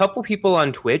a couple people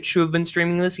on Twitch who have been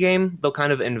streaming this game. They'll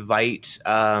kind of invite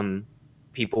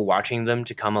people watching them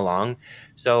to come along.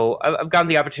 So I've gotten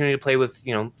the opportunity to play with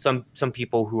some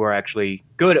people who are actually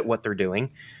good at what they're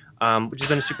doing, which has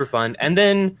been super fun. And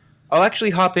then I'll actually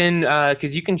hop in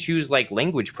because you can choose like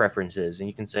language preferences, and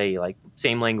you can say like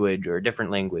same language or a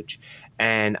different language.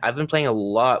 And I've been playing a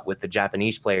lot with the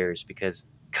Japanese players because,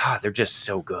 God, they're just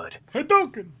so good.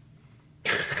 Hadouken!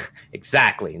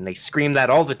 Exactly, and they scream that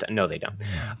all the time. No, they don't.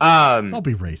 Don't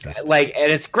be racist.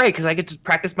 And it's great because I get to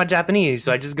practice my Japanese.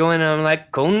 So I just go in and I'm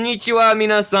like, "Konnichiwa,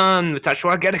 minasan, watashi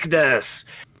wa Garrick desu,"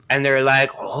 and they're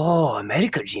like, "Oh,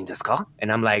 American desu ka?"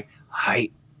 And I'm like,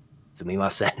 "Hai,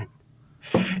 sumimasen."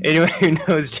 Anyone who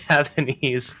knows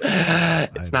Japanese,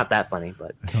 it's not that funny,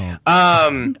 but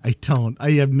I don't.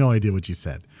 I have no idea what you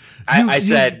said. I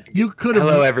said, you could have.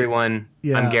 Hello, everyone.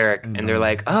 Yeah, I'm Garrick, and they're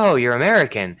like, "Oh, you're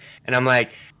American," and I'm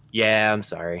like, "Yeah, I'm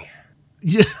sorry."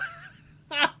 Yeah.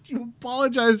 You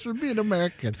apologize for being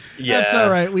American. Yeah, that's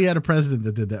all right. We had a president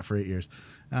that did that for 8 years.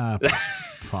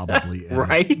 Probably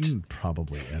right.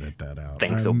 Probably edit that out.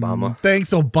 Thanks, Obama. Thanks,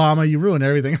 Obama. You ruined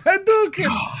everything.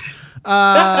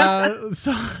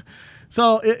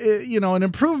 So an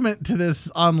improvement to this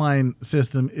online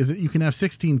system is that you can have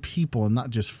 16 people and not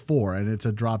just 4, and it's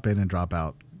a drop in and drop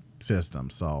out system.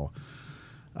 So,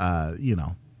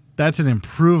 that's an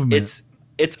improvement.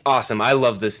 It's awesome. I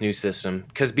love this new system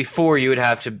because before you would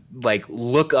have to like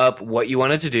look up what you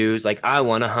wanted to do. Is like, I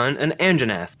want to hunt an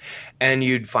Anjanath, and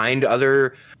you'd find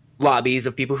other lobbies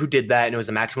of people who did that, and it was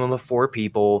a maximum of 4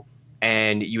 people,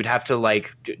 and you would have to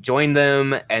like join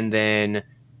them, and then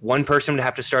one person would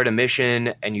have to start a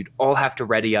mission, and you'd all have to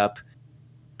ready up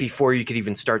before you could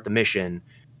even start the mission.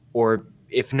 Or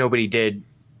if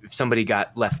somebody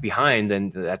got left behind,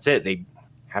 then that's it. They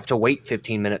have to wait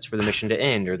 15 minutes for the mission to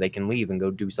end, or they can leave and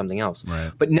go do something else.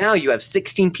 Right. But now you have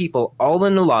 16 people all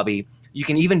in the lobby. You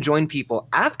can even join people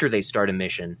after they start a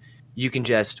mission. You can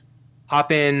just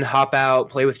hop in, hop out,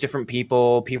 play with different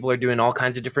people. People are doing all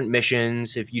kinds of different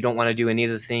missions. If you don't want to do any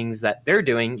of the things that they're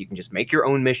doing, you can just make your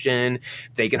own mission.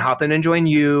 They can hop in and join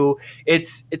you.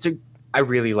 I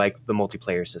really like the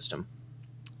multiplayer system.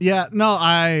 Yeah, no,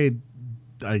 I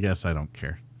guess I don't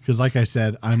care. Because like I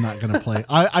said, I'm not going to play.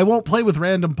 I won't play with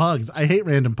random pugs. I hate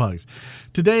random pugs.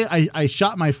 Today, I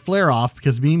shot my flare off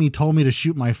because Mimi told me to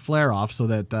shoot my flare off so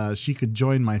that she could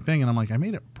join my thing. And I'm like, I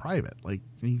made it private.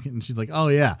 And she's like, oh,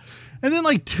 yeah. And then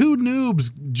like 2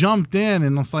 noobs jumped in,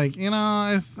 and it's like,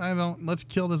 I don't, let's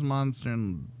kill this monster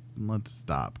and let's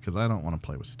stop because I don't want to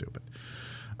play with stupid.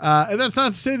 And that's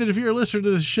not to say that if you're a listener to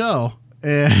this show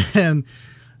and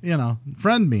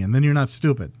friend me and then you're not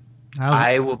stupid.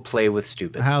 I will play with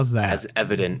stupid. How's that? As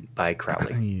evident by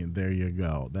Crowley. There you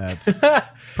go. That's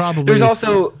probably. There's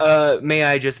also, may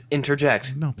I just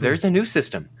interject? No, please. There's a new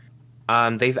system.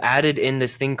 They've added in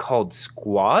this thing called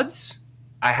squads.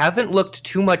 I haven't looked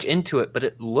too much into it, but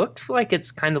it looks like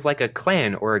it's kind of like a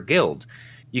clan or a guild.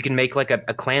 You can make like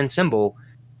a clan symbol,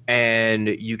 and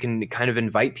you can kind of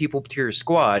invite people to your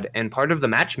squad. And part of the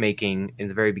matchmaking in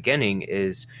the very beginning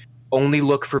is only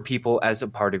look for people as a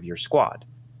part of your squad.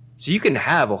 So you can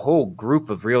have a whole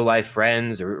group of real life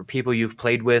friends or people you've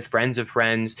played with, friends of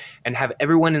friends, and have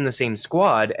everyone in the same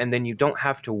squad. And then you don't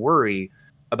have to worry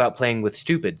about playing with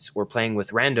stupids or playing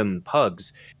with random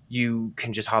pugs. You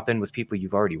can just hop in with people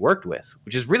you've already worked with,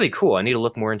 which is really cool. I need to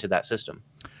look more into that system.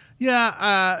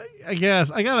 Yeah, I guess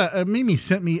I gotta. Mimi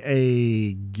sent me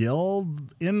a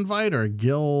guild invite or a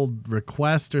guild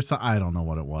request or something. I don't know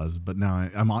what it was, but now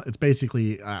I'm on. It's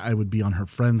basically I would be on her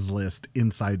friends list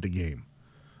inside the game.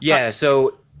 Yeah,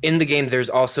 so in the game, there's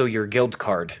also your guild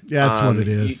card. Yeah, that's what it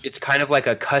is. It's kind of like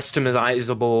a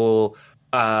customizable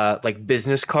like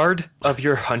business card of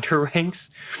your hunter ranks.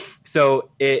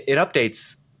 So it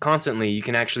updates constantly. You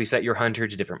can actually set your hunter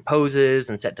to different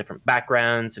poses and set different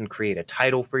backgrounds and create a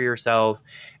title for yourself.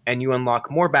 And you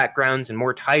unlock more backgrounds and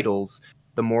more titles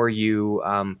the more you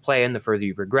play and the further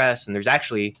you progress. And there's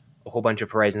actually a whole bunch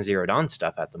of Horizon Zero Dawn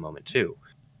stuff at the moment too.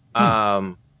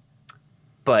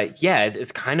 But yeah,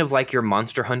 it's kind of like your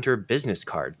Monster Hunter business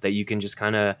card that you can just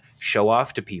kind of show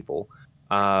off to people.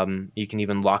 You can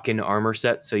even lock in armor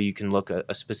sets so you can look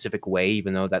a specific way,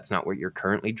 even though that's not what you're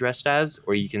currently dressed as.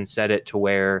 Or you can set it to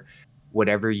where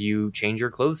whatever you change your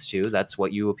clothes to, that's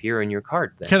what you appear in your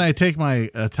card. Then. Can I take my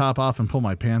top off and pull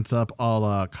my pants up, a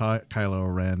la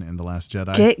Kylo Ren in The Last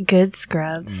Jedi? Get good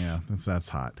scrubs. Yeah, that's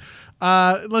hot.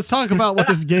 Let's talk about what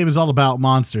this game is all about,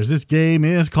 monsters. This game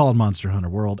is called Monster Hunter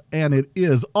World, and it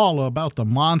is all about the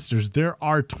monsters. There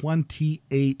are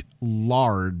 28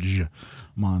 large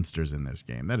monsters in this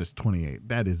game. That is 28.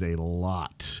 That is a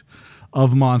lot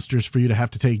of monsters for you to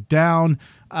have to take down.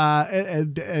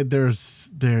 Their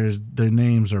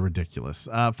names are ridiculous.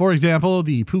 For example,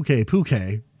 the Puke.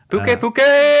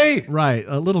 Right.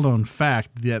 A little known fact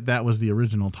that was the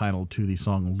original title to the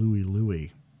song Louie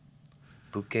Louie.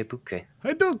 Puke.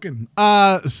 Hadouken.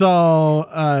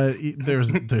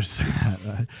 There's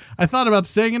that. I thought about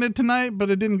singing it tonight, but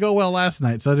it didn't go well last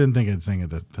night, so I didn't think I'd sing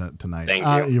it tonight. Thank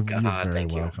you. You're very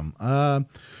welcome.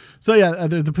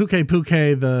 The Puke,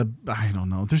 I don't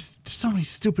know. There's so many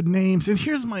stupid names. And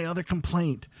here's my other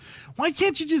complaint. Why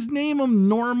can't you just name them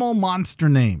normal monster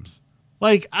names?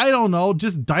 Like, I don't know,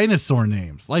 just dinosaur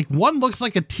names. Like, one looks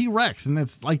like a T-Rex, and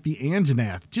it's like the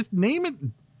Anjanath. Just name it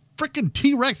freaking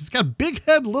T-Rex. It's got a big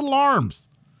head, little arms.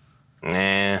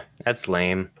 Nah, that's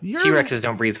lame. T-Rexes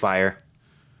don't breathe fire.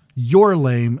 You're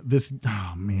lame.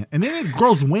 Oh man. And then it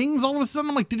grows wings all of a sudden.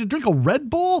 I'm like, did it drink a Red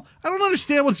Bull? I don't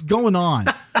understand what's going on.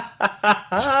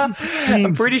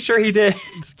 I'm pretty sure he did.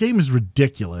 This game is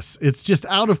ridiculous. It's just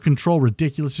out of control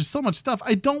ridiculous. There's so much stuff.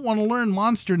 I don't want to learn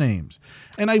monster names.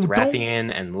 And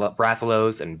Rathian and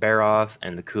Rathalos and Baroth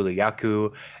and the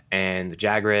Kuliyaku and the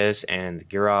Jagras and the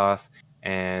Giroth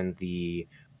and the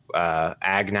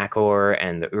Agnakor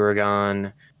and the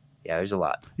Uragan. Yeah, there's a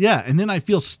lot. Yeah, and then I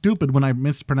feel stupid when I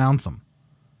mispronounce them.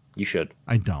 You should.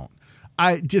 I don't.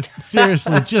 I just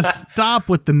seriously just stop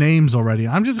with the names already.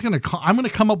 I'm gonna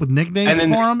come up with nicknames for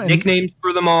them. Nicknames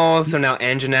for them all. So now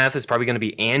Anjanath is probably gonna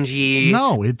be Angie.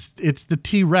 No, it's the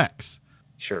T-Rex.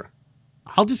 Sure.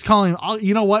 I'll just call him.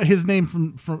 You know what? His name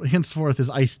from henceforth is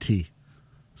Ice-T.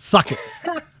 Suck it.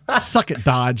 Suck it,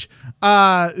 Dodge.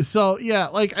 So yeah,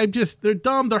 like they're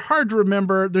dumb. They're hard to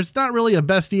remember. There's not really a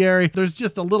bestiary. There's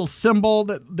just a little symbol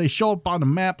that they show up on the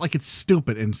map. Like, it's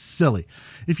stupid and silly.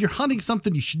 If you're hunting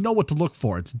something, you should know what to look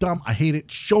for. It's dumb. I hate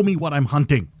it. Show me what I'm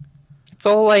hunting. It's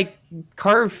all like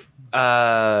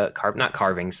not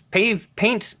carvings.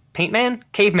 Caveman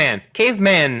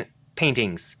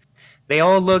paintings. They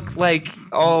all look like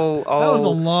all. That was a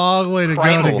long way to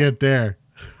go to get there.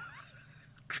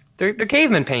 They're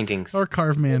caveman paintings. Or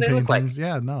caveman paintings. Like.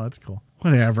 Yeah, no, that's cool.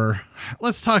 Whatever.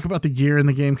 Let's talk about the gear in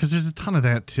the game, because there's a ton of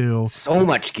that, too. So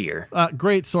much gear.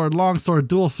 Great sword, long sword,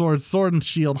 dual sword, sword and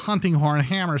shield, hunting horn,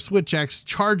 hammer, switch axe,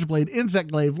 charge blade,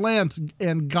 insect glaive, lance,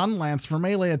 and gun lance for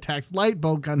melee attacks, light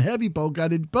bow gun, heavy bow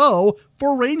gun, and bow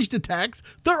for ranged attacks.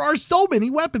 There are so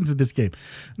many weapons in this game.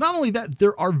 Not only that,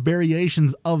 there are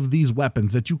variations of these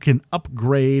weapons that you can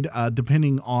upgrade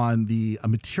depending on the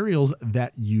materials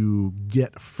that you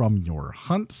get from your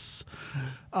hunts.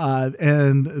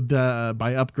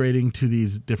 By upgrading to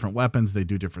these different weapons, they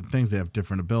do different things. They have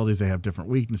different abilities. They have different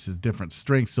weaknesses, different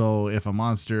strengths. So if a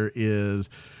monster is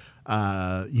weak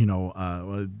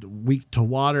to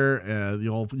water.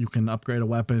 You can upgrade a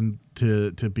weapon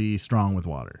to be strong with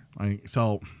water.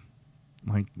 So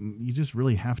you just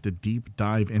really have to deep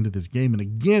dive into this game. And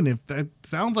again, if that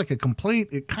sounds like a complaint,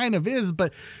 it kind of is,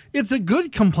 but it's a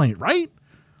good complaint, right?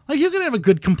 Like, you can have a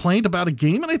good complaint about a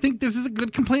game, and I think this is a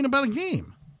good complaint about a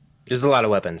game. There's a lot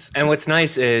of weapons. And what's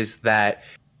nice is that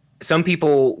some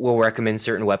people will recommend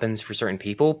certain weapons for certain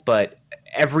people, but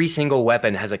every single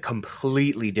weapon has a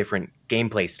completely different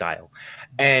gameplay style.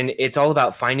 And it's all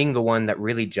about finding the one that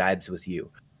really jibes with you.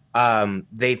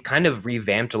 They've kind of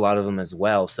revamped a lot of them as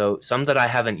well. So some that I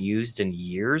haven't used in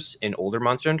years in older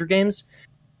Monster Hunter games,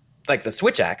 like the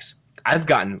Switch Axe, I've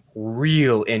gotten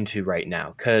real into right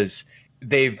now because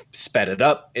they've sped it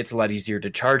up. It's a lot easier to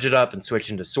charge it up and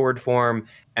switch into sword form.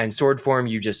 And sword form,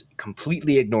 you just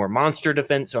completely ignore monster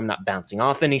defense, so I'm not bouncing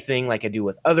off anything like I do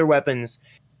with other weapons.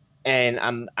 And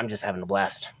I'm just having a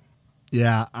blast.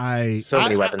 Yeah, so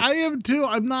many weapons. I am too.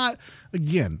 I'm not.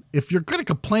 Again, if you're going to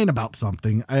complain about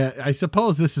something, I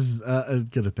suppose this is as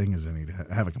good a thing as any to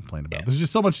have a complaint about. Yeah. There's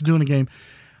just so much to do in a game.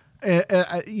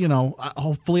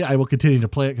 Hopefully I will continue to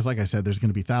play it because, like I said, there's going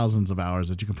to be thousands of hours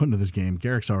that you can put into this game.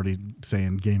 Garrick's already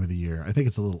saying game of the year. I think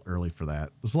it's a little early for that.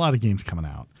 There's a lot of games coming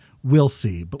out. We'll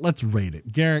see, but let's rate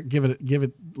it. Garrick, give it.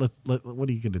 What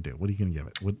are you going to do? What are you going to give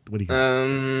it? What are you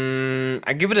going to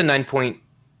I give it a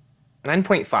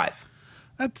 9.5.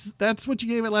 That's what you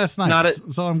gave it last night. Not a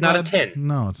 10.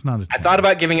 No, it's not a 10. I thought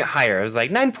about giving it higher. I was like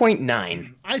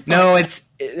 9.9. No, it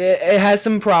has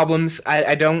some problems.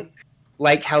 I don't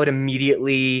like how it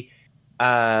immediately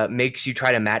makes you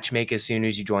try to matchmake as soon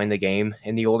as you join the game.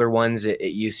 In the older ones, it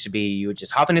used to be you would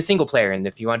just hop into single player, and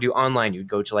if you want to do online, you'd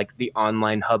go to like the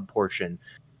online hub portion.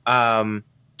 And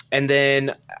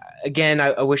then again,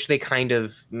 I wish they kind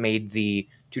of made the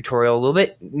tutorial a little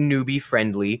bit newbie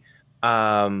friendly.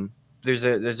 There's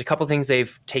a couple things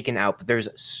they've taken out, but there's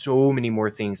so many more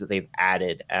things that they've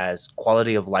added as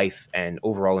quality of life and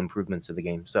overall improvements of the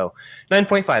game. So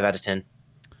 9.5 out of 10.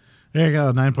 There you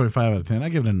go, 9.5 out of 10. I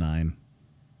give it a 9.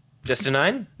 Just a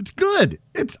 9? It's good.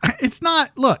 It's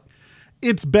not. Look,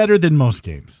 it's better than most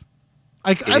games.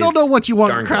 I don't know what you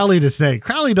want Crowley to say.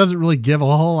 Crowley doesn't really give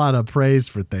a whole lot of praise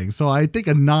for things, so I think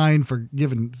a 9 for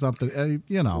giving something.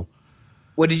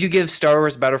 What did you give Star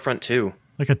Wars Battlefront 2?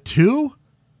 Like a 2?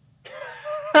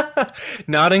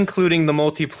 Not including the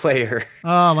multiplayer.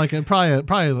 Oh, like probably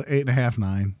 8.5,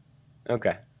 9.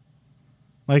 Okay.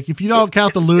 Like if you don't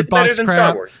count the loot box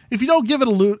crap, if you don't give it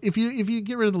a loot, if you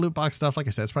get rid of the loot box stuff, like I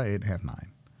said, it's probably 8.5,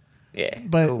 9. Yeah.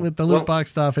 But cool. With the loot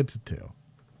box stuff, it's a 2.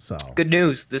 So good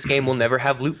news. This game will never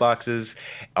have loot boxes.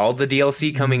 All the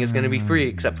DLC coming is going to be free,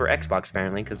 except for Xbox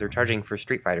apparently, because they're charging for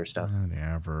Street Fighter stuff.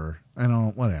 Whatever.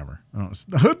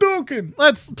 Hadouken.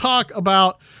 Let's talk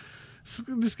about. This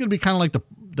is going to be kind of like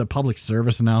the public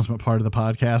service announcement part of the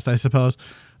podcast, I suppose.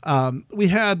 We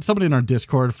had somebody in our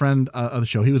Discord, a friend of the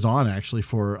show. He was on actually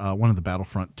for one of the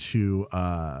Battlefront 2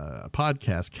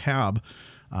 podcasts, Cab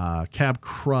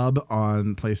Crub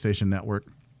on PlayStation Network.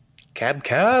 Cab.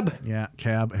 Yeah,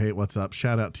 Cab. Hey, what's up?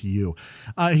 Shout out to you.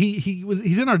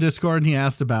 He's in our Discord and he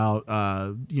asked about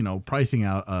pricing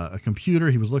out a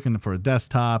computer. He was looking for a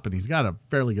desktop and he's got a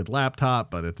fairly good laptop,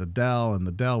 but it's a Dell and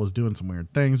the Dell was doing some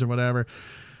weird things or whatever.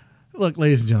 Look,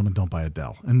 ladies and gentlemen, don't buy a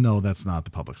Dell. And no, that's not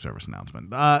the public service announcement.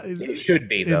 It should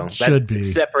be though. It should be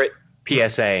separate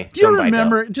PSA. Do you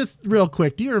remember? Just real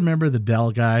quick, do you remember the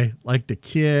Dell guy? Like the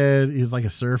kid, he was like a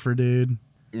surfer dude.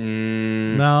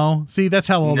 No, see, that's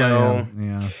how old I am.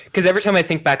 Yeah, because every time I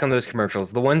think back on those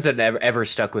commercials, the ones that ever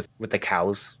stuck with the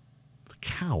cows. The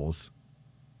cows?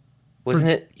 Wasn't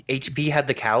it HP had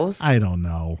the cows? I don't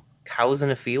know. Cows in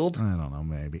a field? I don't know,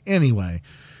 maybe. Anyway,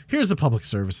 here's the public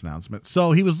service announcement.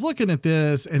 So he was looking at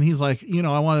this and he's like,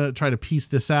 I want to try to piece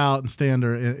this out and stay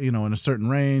under, in a certain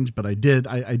range, but I did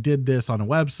this on a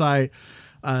website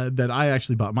that I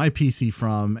actually bought my PC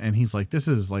from, and he's like, this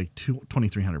is like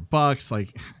 $2,300.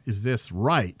 Like, is this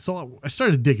right? So I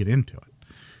started digging into it,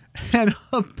 and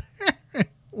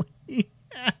apparently,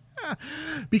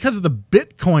 because of the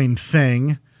Bitcoin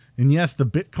thing, and yes, the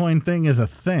Bitcoin thing is a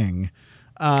thing.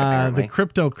 The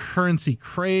cryptocurrency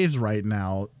craze right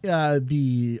now,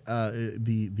 the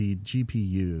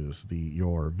GPUs,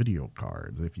 your video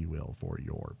cards, if you will, for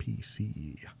your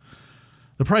PC.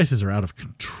 The prices are out of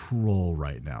control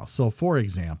right now. So, for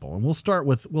example, and we'll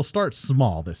start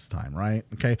small this time, right?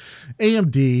 Okay,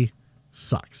 AMD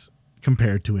sucks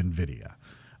compared to NVIDIA.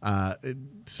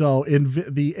 So,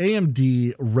 the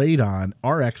AMD Radeon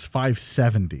RX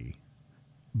 570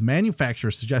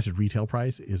 manufacturer suggested retail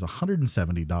price is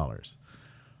 $170.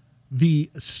 The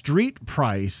street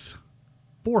price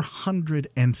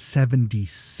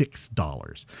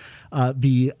 $476.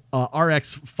 The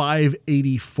RX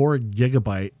 584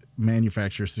 gigabyte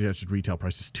manufacturer suggested retail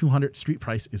price is $200. Street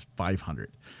price is $500.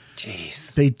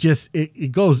 Jeez. They just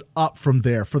it goes up from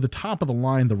there. For the top of the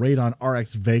line, the Radeon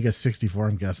RX Vega 64,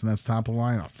 I'm guessing that's top of the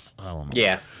line. I don't know.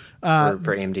 Yeah.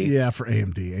 For AMD. Yeah, for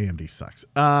AMD. AMD sucks.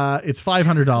 It's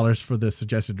 $500 for the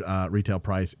suggested retail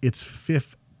price. It's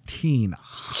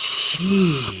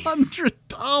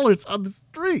 $1,500 on the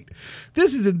street.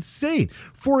 This is insane.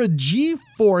 For a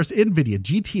GeForce NVIDIA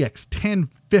GTX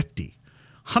 1050,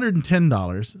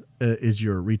 $110 is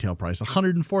your retail price.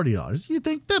 $140. You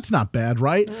think that's not bad,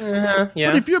 right? Yeah.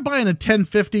 But if you're buying a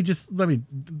 1050, just let me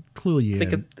clue you it's in.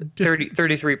 like a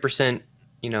 33%,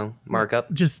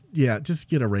 markup. Just get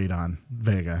a Radeon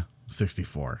Vega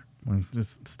 64.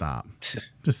 Just stop.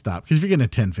 Just stop. Because if you're getting a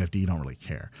 1050, you don't really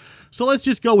care. So let's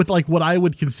just go with like what I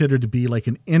would consider to be like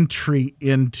an entry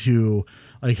into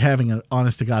like having an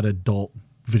honest to God adult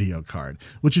video card,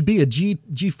 which would be a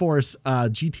GeForce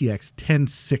GTX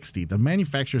 1060. The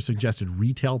manufacturer suggested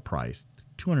retail price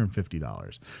 $250,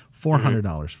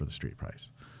 $400 for the street price.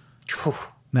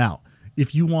 Now,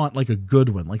 if you want like a good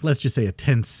one, like let's just say a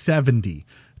 1070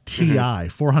 Ti,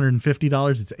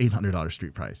 $450, it's $800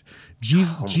 street price.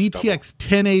 GTX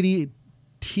 1080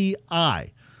 Ti,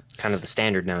 kind of the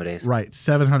standard nowadays, right?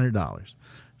 $700.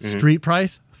 Street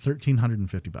price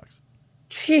 $1,350.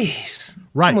 Jeez,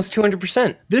 right, almost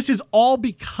 200%. This is all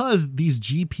because these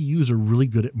GPUs are really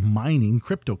good at mining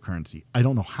cryptocurrency. I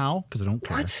don't know how because I don't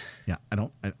care. What? Yeah, I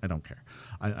don't care,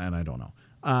 I don't know.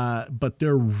 But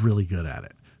they're really good at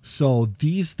it. So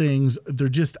these things, they're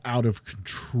just out of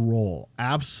control.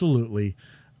 Absolutely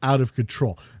out of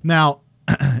control. Now,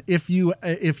 if you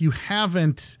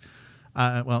haven't,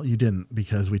 well, you didn't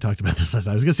because we talked about this last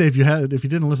night. I was going to say if you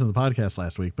didn't listen to the podcast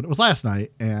last week, but it was last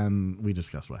night and we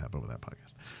discussed what happened with that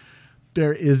podcast.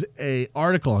 There is a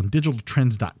article on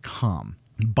digitaltrends.com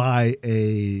by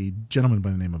a gentleman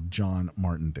by the name of John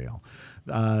Martindale.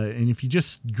 And if you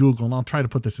just Google, and I'll try to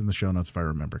put this in the show notes if I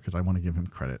remember because I want to give him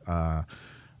credit.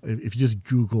 If you just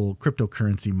Google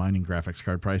cryptocurrency mining graphics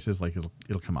card prices, like it'll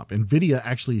come up. NVIDIA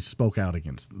actually spoke out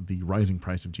against the rising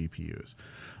price of GPUs.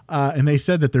 And they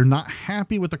said that they're not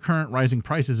happy with the current rising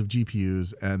prices of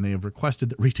GPUs, and they have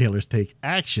requested that retailers take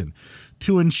action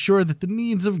to ensure that the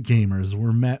needs of gamers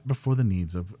were met before the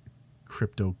needs of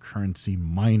cryptocurrency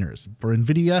miners. For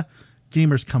NVIDIA,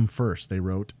 gamers come first, they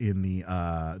wrote in in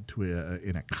a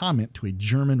comment to a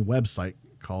German website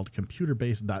called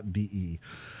computerbase.de.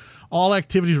 All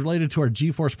activities related to our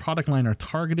GeForce product line are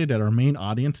targeted at our main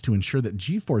audience to ensure that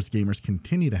GeForce gamers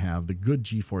continue to have the good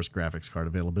GeForce graphics card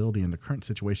availability. In the current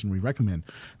situation, we recommend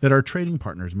that our trading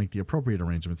partners make the appropriate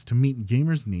arrangements to meet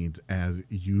gamers' needs as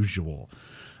usual.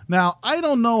 Now, I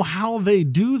don't know how they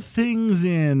do things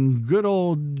in good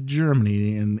old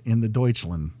Germany in the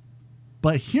Deutschland,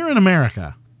 but here in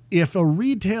America, if a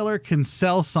retailer can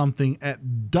sell something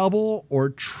at double or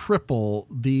triple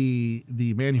the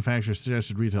manufacturer's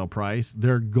suggested retail price,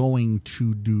 they're going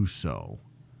to do so.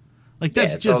 Like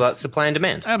that's it's just all about supply and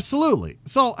demand. Absolutely.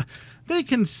 So they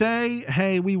can say,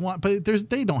 "Hey, we want," but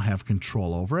they don't have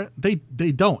control over it. They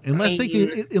don't unless they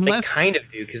can. Unless they kind of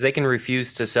do because they can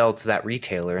refuse to sell to that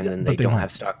retailer and then they don't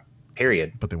have stock.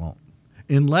 Period. But they won't.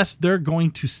 Unless they're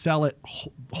going to sell it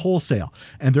wholesale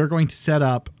and they're going to set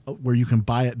up where you can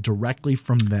buy it directly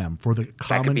from them for the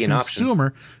common consumer.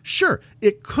 Option. Sure,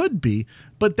 it could be,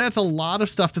 but that's a lot of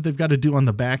stuff that they've got to do on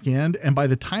the back end. And by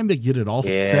the time they get it all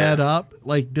set up,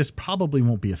 like this probably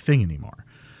won't be a thing anymore.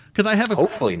 Because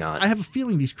hopefully not. I have a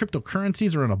feeling these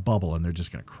cryptocurrencies are in a bubble and they're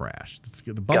just going to crash.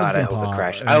 The bubble's going to pop.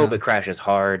 I hope it crashes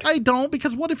hard. I don't,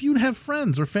 because what if you have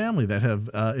friends or family that have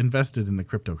invested in the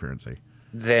cryptocurrency?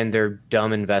 Then they're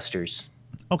dumb investors.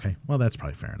 Okay, well, that's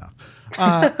probably fair enough.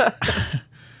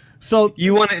 So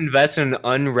you want to invest in an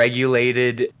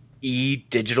unregulated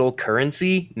digital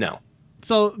currency? No.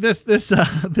 So this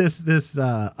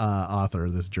author,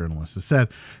 this journalist, has said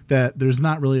that there's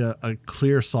not really a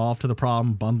clear solve to the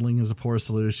problem. Bundling is a poor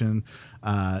solution.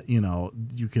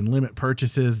 You can limit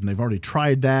purchases, and they've already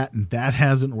tried that, and that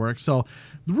hasn't worked. So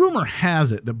the rumor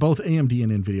has it that both AMD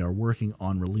and NVIDIA are working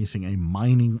on releasing a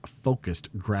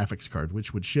mining-focused graphics card,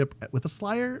 which would ship with a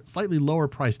slightly lower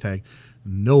price tag,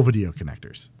 no video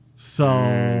connectors.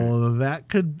 So that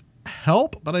could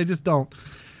help, but I just don't.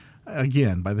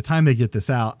 Again, by the time they get this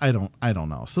out, I don't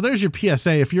know. So there's your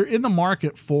PSA. If you're in the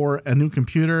market for a new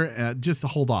computer, just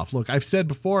hold off. Look, I've said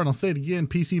before, and I'll say it again,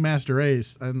 PC Master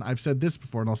Race, and I've said this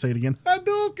before, and I'll say it again,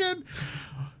 Hadouken!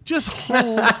 Just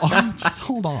hold on. Just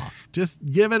hold off. Just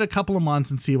give it a couple of months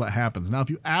and see what happens. Now,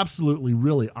 if you absolutely,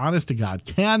 really, honest to God,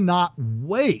 cannot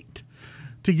wait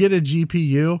to get a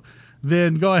GPU,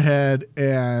 then go ahead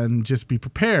and just be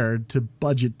prepared to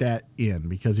budget that in.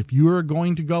 Because if you're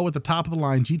going to go with the top of the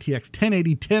line GTX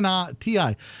 1080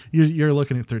 Ti, you're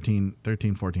looking at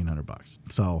 $1,400.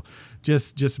 So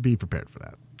just be prepared for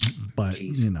that. But,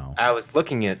 Jeez. I was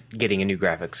looking at getting a new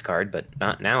graphics card, but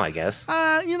not now, I guess.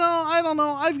 I don't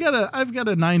know. I've got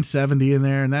a 970 in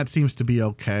there, and that seems to be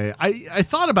okay. I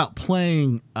thought about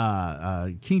playing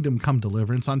Kingdom Come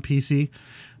Deliverance on PC,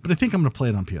 but I think I'm going to play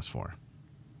it on PS4.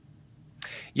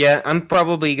 Yeah, I'm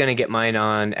probably going to get mine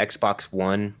on Xbox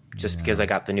One just because I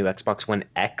got the new Xbox One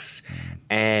X.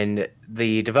 And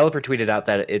the developer tweeted out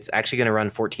that it's actually going to run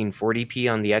 1440p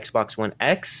on the Xbox One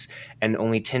X and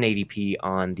only 1080p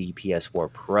on the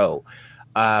PS4 Pro.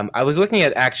 I was looking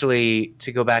at, actually,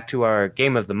 to go back to our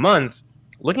game of the month,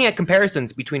 looking at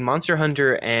comparisons between Monster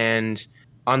Hunter and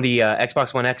on the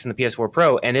Xbox One X and the PS4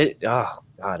 Pro, and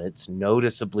it's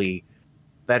noticeably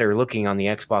better looking on the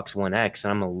Xbox One X,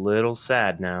 and I'm a little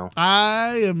sad now.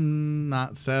 I am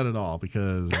not sad at all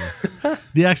because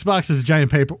the Xbox is a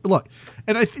giant paper. Look,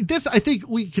 and I think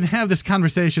we can have this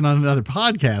conversation on another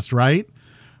podcast, right?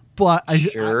 But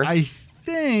sure. I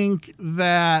think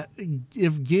that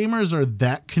if gamers are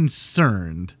that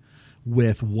concerned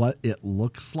with what it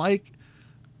looks like,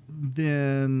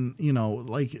 then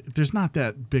there's not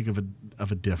that big of a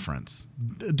difference,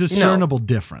 discernible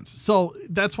difference. So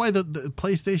that's why the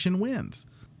PlayStation wins,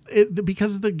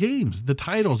 because of the games, the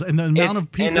titles, and the amount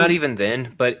of people. And not even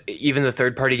then, but even the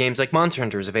third-party games like Monster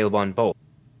Hunter is available on both.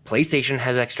 PlayStation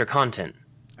has extra content.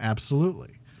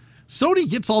 Absolutely, Sony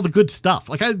gets all the good stuff.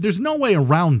 There's no way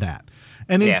around that.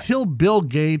 And until Bill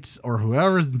Gates or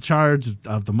whoever's in charge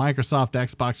of the Microsoft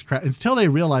Xbox, until they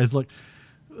realize, look,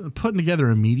 putting together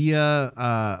a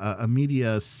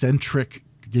media-centric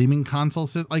gaming console,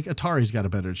 like Atari's got a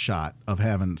better shot of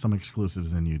having some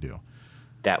exclusives than you do.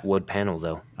 That wood panel,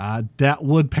 though. That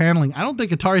wood paneling. I don't think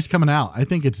Atari's coming out. I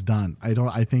think it's done. I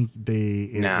think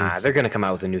they're going to come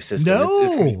out with a new system. No.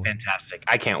 It's going to be fantastic.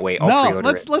 I can't wait.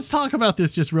 Let's talk about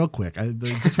this just real quick. I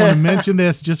just want to mention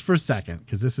this just for a second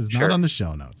because this is not on the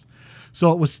show notes.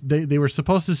 So it was they were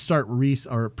supposed to start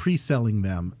pre-selling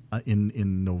them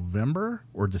in November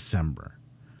or December.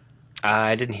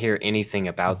 I didn't hear anything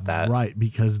about that. Right,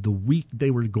 because the week they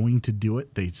were going to do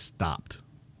it, they stopped.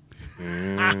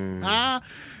 They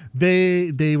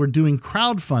were doing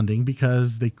crowdfunding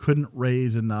because they couldn't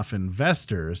raise enough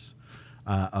investors,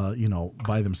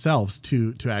 by themselves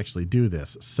to actually do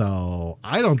this. So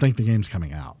I don't think the game's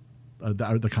coming out,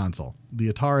 the console,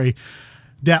 the Atari.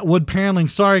 That wood paneling.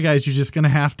 Sorry, guys, you're just going to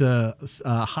have to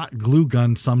hot glue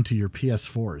gun some to your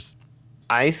PS4s.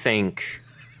 I think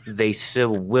they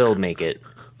still will make it,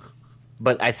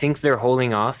 but I think they're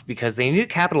holding off because they need to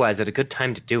capitalize at a good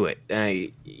time to do it.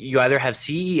 You either have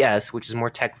CES, which is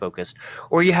more tech-focused,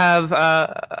 or you have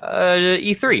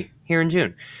E3 here in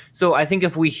June. So I think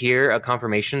if we hear a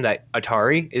confirmation that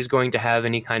Atari is going to have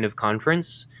any kind of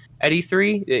conference at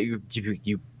E3,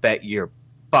 you bet your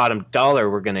bottom dollar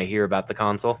we're going to hear about the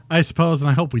console. I suppose,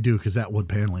 and I hope we do, because that wood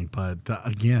paneling. But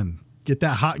again, get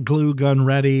that hot glue gun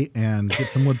ready and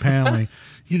get some wood paneling.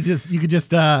 You could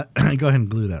just go ahead and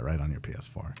glue that right on your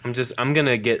PS4. I'm going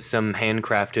to get some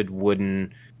handcrafted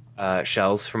wooden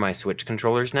shells for my Switch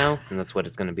controllers now, and that's what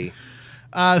it's going to be.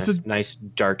 Nice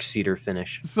dark cedar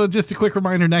finish. So just a quick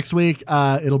reminder, next week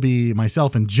it'll be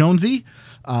myself and Jonesy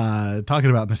talking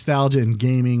about nostalgia and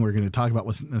gaming. We're going to talk about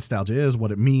what nostalgia is,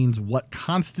 what it means, what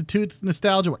constitutes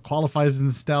nostalgia, what qualifies as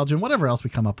nostalgia, and whatever else we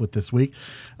come up with this week.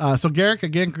 So Garrick,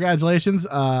 again, congratulations.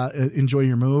 Enjoy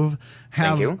your move.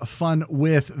 Have fun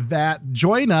with that.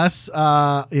 Join us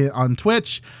on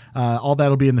Twitch. All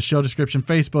that'll be in the show description.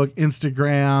 Facebook,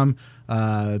 Instagram,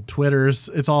 Twitters,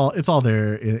 it's all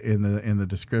there in the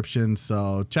description,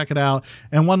 so check it out.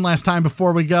 And one last time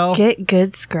before we go, get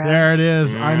good scrubs. There it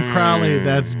is. I'm Crowley,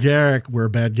 that's Garrick. We're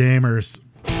Bad Gamers.